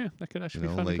play. Yeah, that could actually You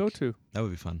be know, fun to go like- to. That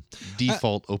would be fun.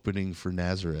 Default opening for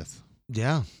Nazareth.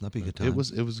 Yeah, that'd be a good time. It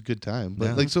was a good time, but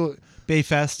Yeah. like so.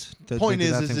 Bayfest. Point they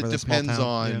do that is thing for it the small depends town.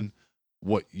 on Yeah.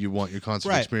 what you want your concert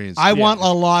Right. experience. I Yeah. want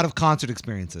a lot of concert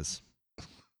experiences.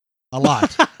 A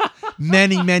lot.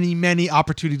 many, many, many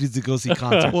opportunities to go see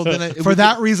concerts. well, then For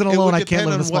that reason it alone, would I can't depend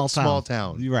live in a on small what town. small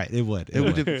town. You're right. It would. It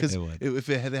would because It would. if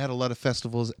they had a lot of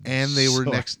festivals and they were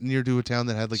Sure. near to a town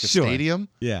that had like a Sure. stadium,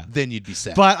 Yeah. then you'd be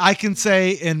set. But I can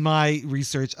say in my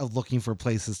research of looking for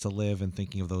places to live and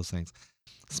thinking of those things,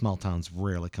 small towns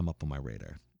rarely come up on my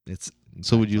radar. It's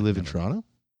so would you like live in never. Toronto?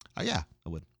 Yeah, I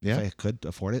would. Yeah? If I could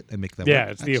afford it and make that Yeah,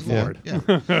 work. it's the Actually, afford.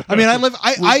 Yeah. I mean, I live.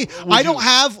 I would don't you-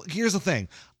 have. Here's the thing.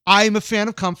 I'm a fan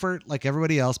of comfort, like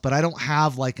everybody else, but I don't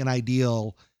have like an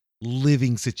ideal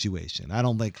living situation. I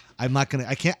don't think I'm not gonna.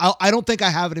 I can't. I don't think I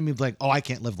have it in me like, oh, I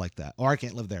can't live like that, or I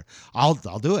can't live there. I'll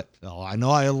do it. Oh, I know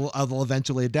I'll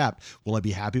eventually adapt. Will I be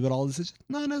happy about all this?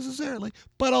 Not necessarily,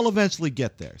 but I'll eventually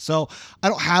get there. So I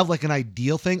don't have like an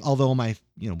ideal thing. Although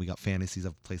we got fantasies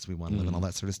of a place we want to live and all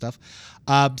that sort of stuff.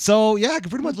 So yeah, I can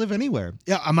pretty much live anywhere.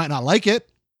 Yeah, I might not like it,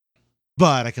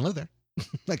 but I can live there.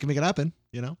 I can make it happen,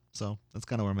 So that's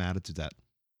kind of where my attitude's at.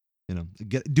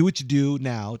 Do what you do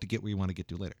now to get where you want to get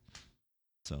to later.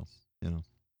 So,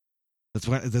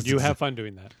 That's You have fun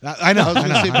doing that. I know. I was I know.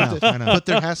 gonna say, I know, I know.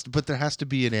 but there has to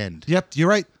be an end. Yep, you're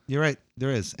right. You're right.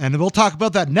 There is, and we'll talk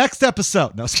about that next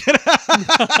episode. No, I was kidding.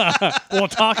 We'll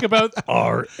talk about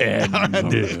our end.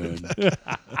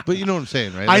 But you know what I'm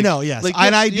saying, right? I know. Yes,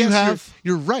 and I do have.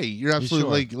 You're right. You're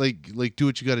absolutely Sure. like do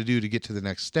what you got to do to get to the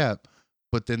next step,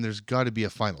 but then there's got to be a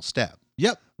final step.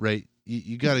 Yep. Right.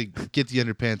 You got to get the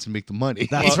underpants and make the money.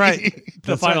 That's right.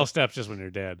 The final step's just when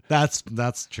you're dead. That's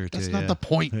true too. That's not yeah. the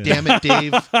point. Yeah. Damn it,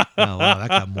 Dave. Oh, wow, that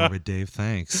got morbid, Dave.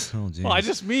 Thanks. Oh, geez. Well, I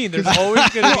just mean there's always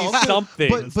going to be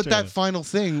something. But true. that final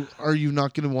thing, are you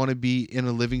not going to want to be in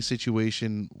a living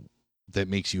situation that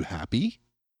makes you happy?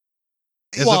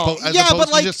 As opposed but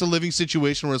to like, just a living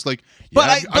situation where it's like, but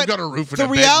I've got a roof and the a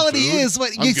bed and reality food. is,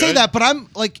 what I'm you say good. that, but I'm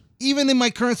like, even in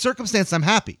my current circumstance, I'm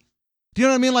happy. Do you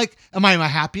know what I mean? Like, am I my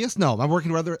happiest? No. Am I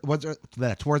working towards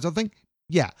other thing?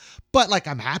 Yeah. But like,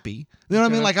 I'm happy. You know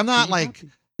what I mean? Like, I'm not like,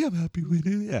 yeah, I'm happy with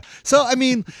it. Yeah. So, I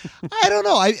mean, I don't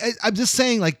know. I'm just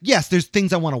saying, like, yes, there's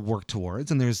things I want to work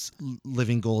towards, and there's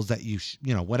living goals that you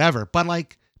whatever. But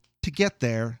like, to get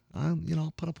there,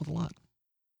 I'll put up with a lot.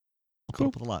 Put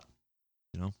up with a lot.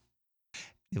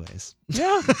 Anyways,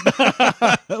 Yeah.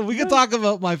 we can talk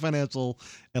about my financial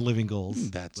and living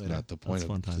goals. That's later. not the point. That's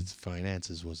fun time.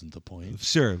 Finances wasn't the point.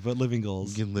 Sure, but living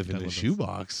goals. You can live in a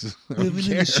shoebox.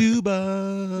 Living in a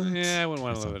shoebox. Yeah, I wouldn't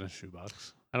want to live in a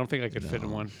shoebox. I don't think I could fit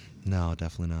in one. No,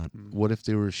 definitely not. What if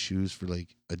they were shoes for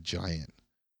like a giant?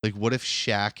 Like, what if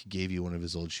Shaq gave you one of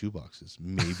his old shoeboxes?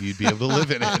 Maybe you'd be able to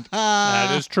live in it,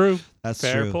 That is true. That's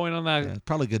Fair true. point on that. Yeah,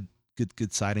 probably good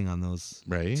siding on those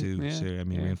right? too. Yeah, Sure. I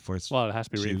mean, yeah. reinforced. Well, it has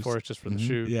to be shoes. reinforced just for the Mhm.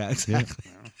 shoe. Yeah, exactly.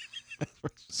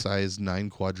 Size 9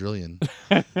 quadrillion.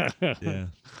 Yeah,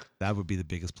 that would be the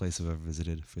biggest place I've ever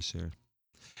visited for sure.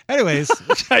 Anyways,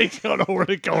 I don't know where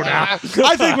to go now.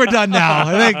 I think we're done now.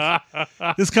 I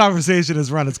think this conversation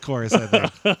has run its course. I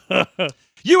think.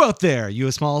 You out there, you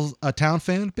a small town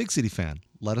fan, big city fan?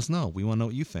 Let us know. We want to know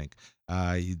what you think.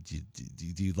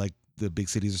 Do you like the big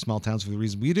cities or small towns for the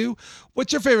reason we do?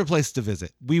 What's your favorite place to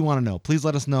visit? We want to know. Please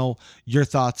let us know your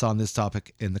thoughts on this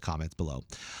topic in the comments below.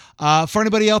 For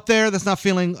anybody out there that's not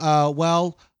feeling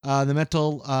the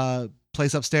mental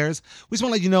place upstairs, we just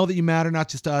want to let you know that you matter, not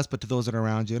just to us, but to those that are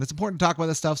around you. And it's important to talk about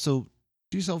this stuff, so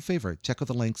do yourself a favor. Check out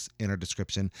the links in our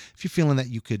description if you're feeling that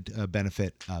you could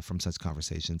benefit from such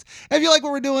conversations. And if you like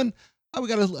what we're doing, we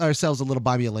got ourselves a little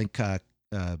buy me a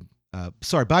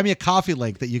coffee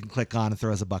link that you can click on and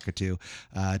throw us a buck or two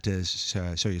to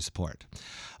show your support.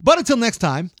 But until next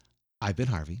time, I've been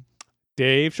Harvey.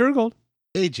 Dave Shergold.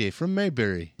 AJ from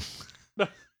Mayberry.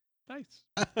 Nice.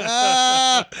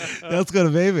 Let's go to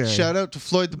Mayberry. Shout out to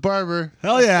Floyd the Barber.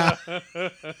 Hell yeah.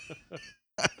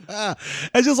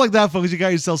 And just like that, folks, you got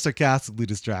yourself sarcastically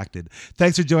distracted.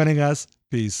 Thanks for joining us.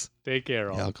 Peace. Take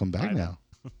care, all. Yeah, I'll come back Bye now.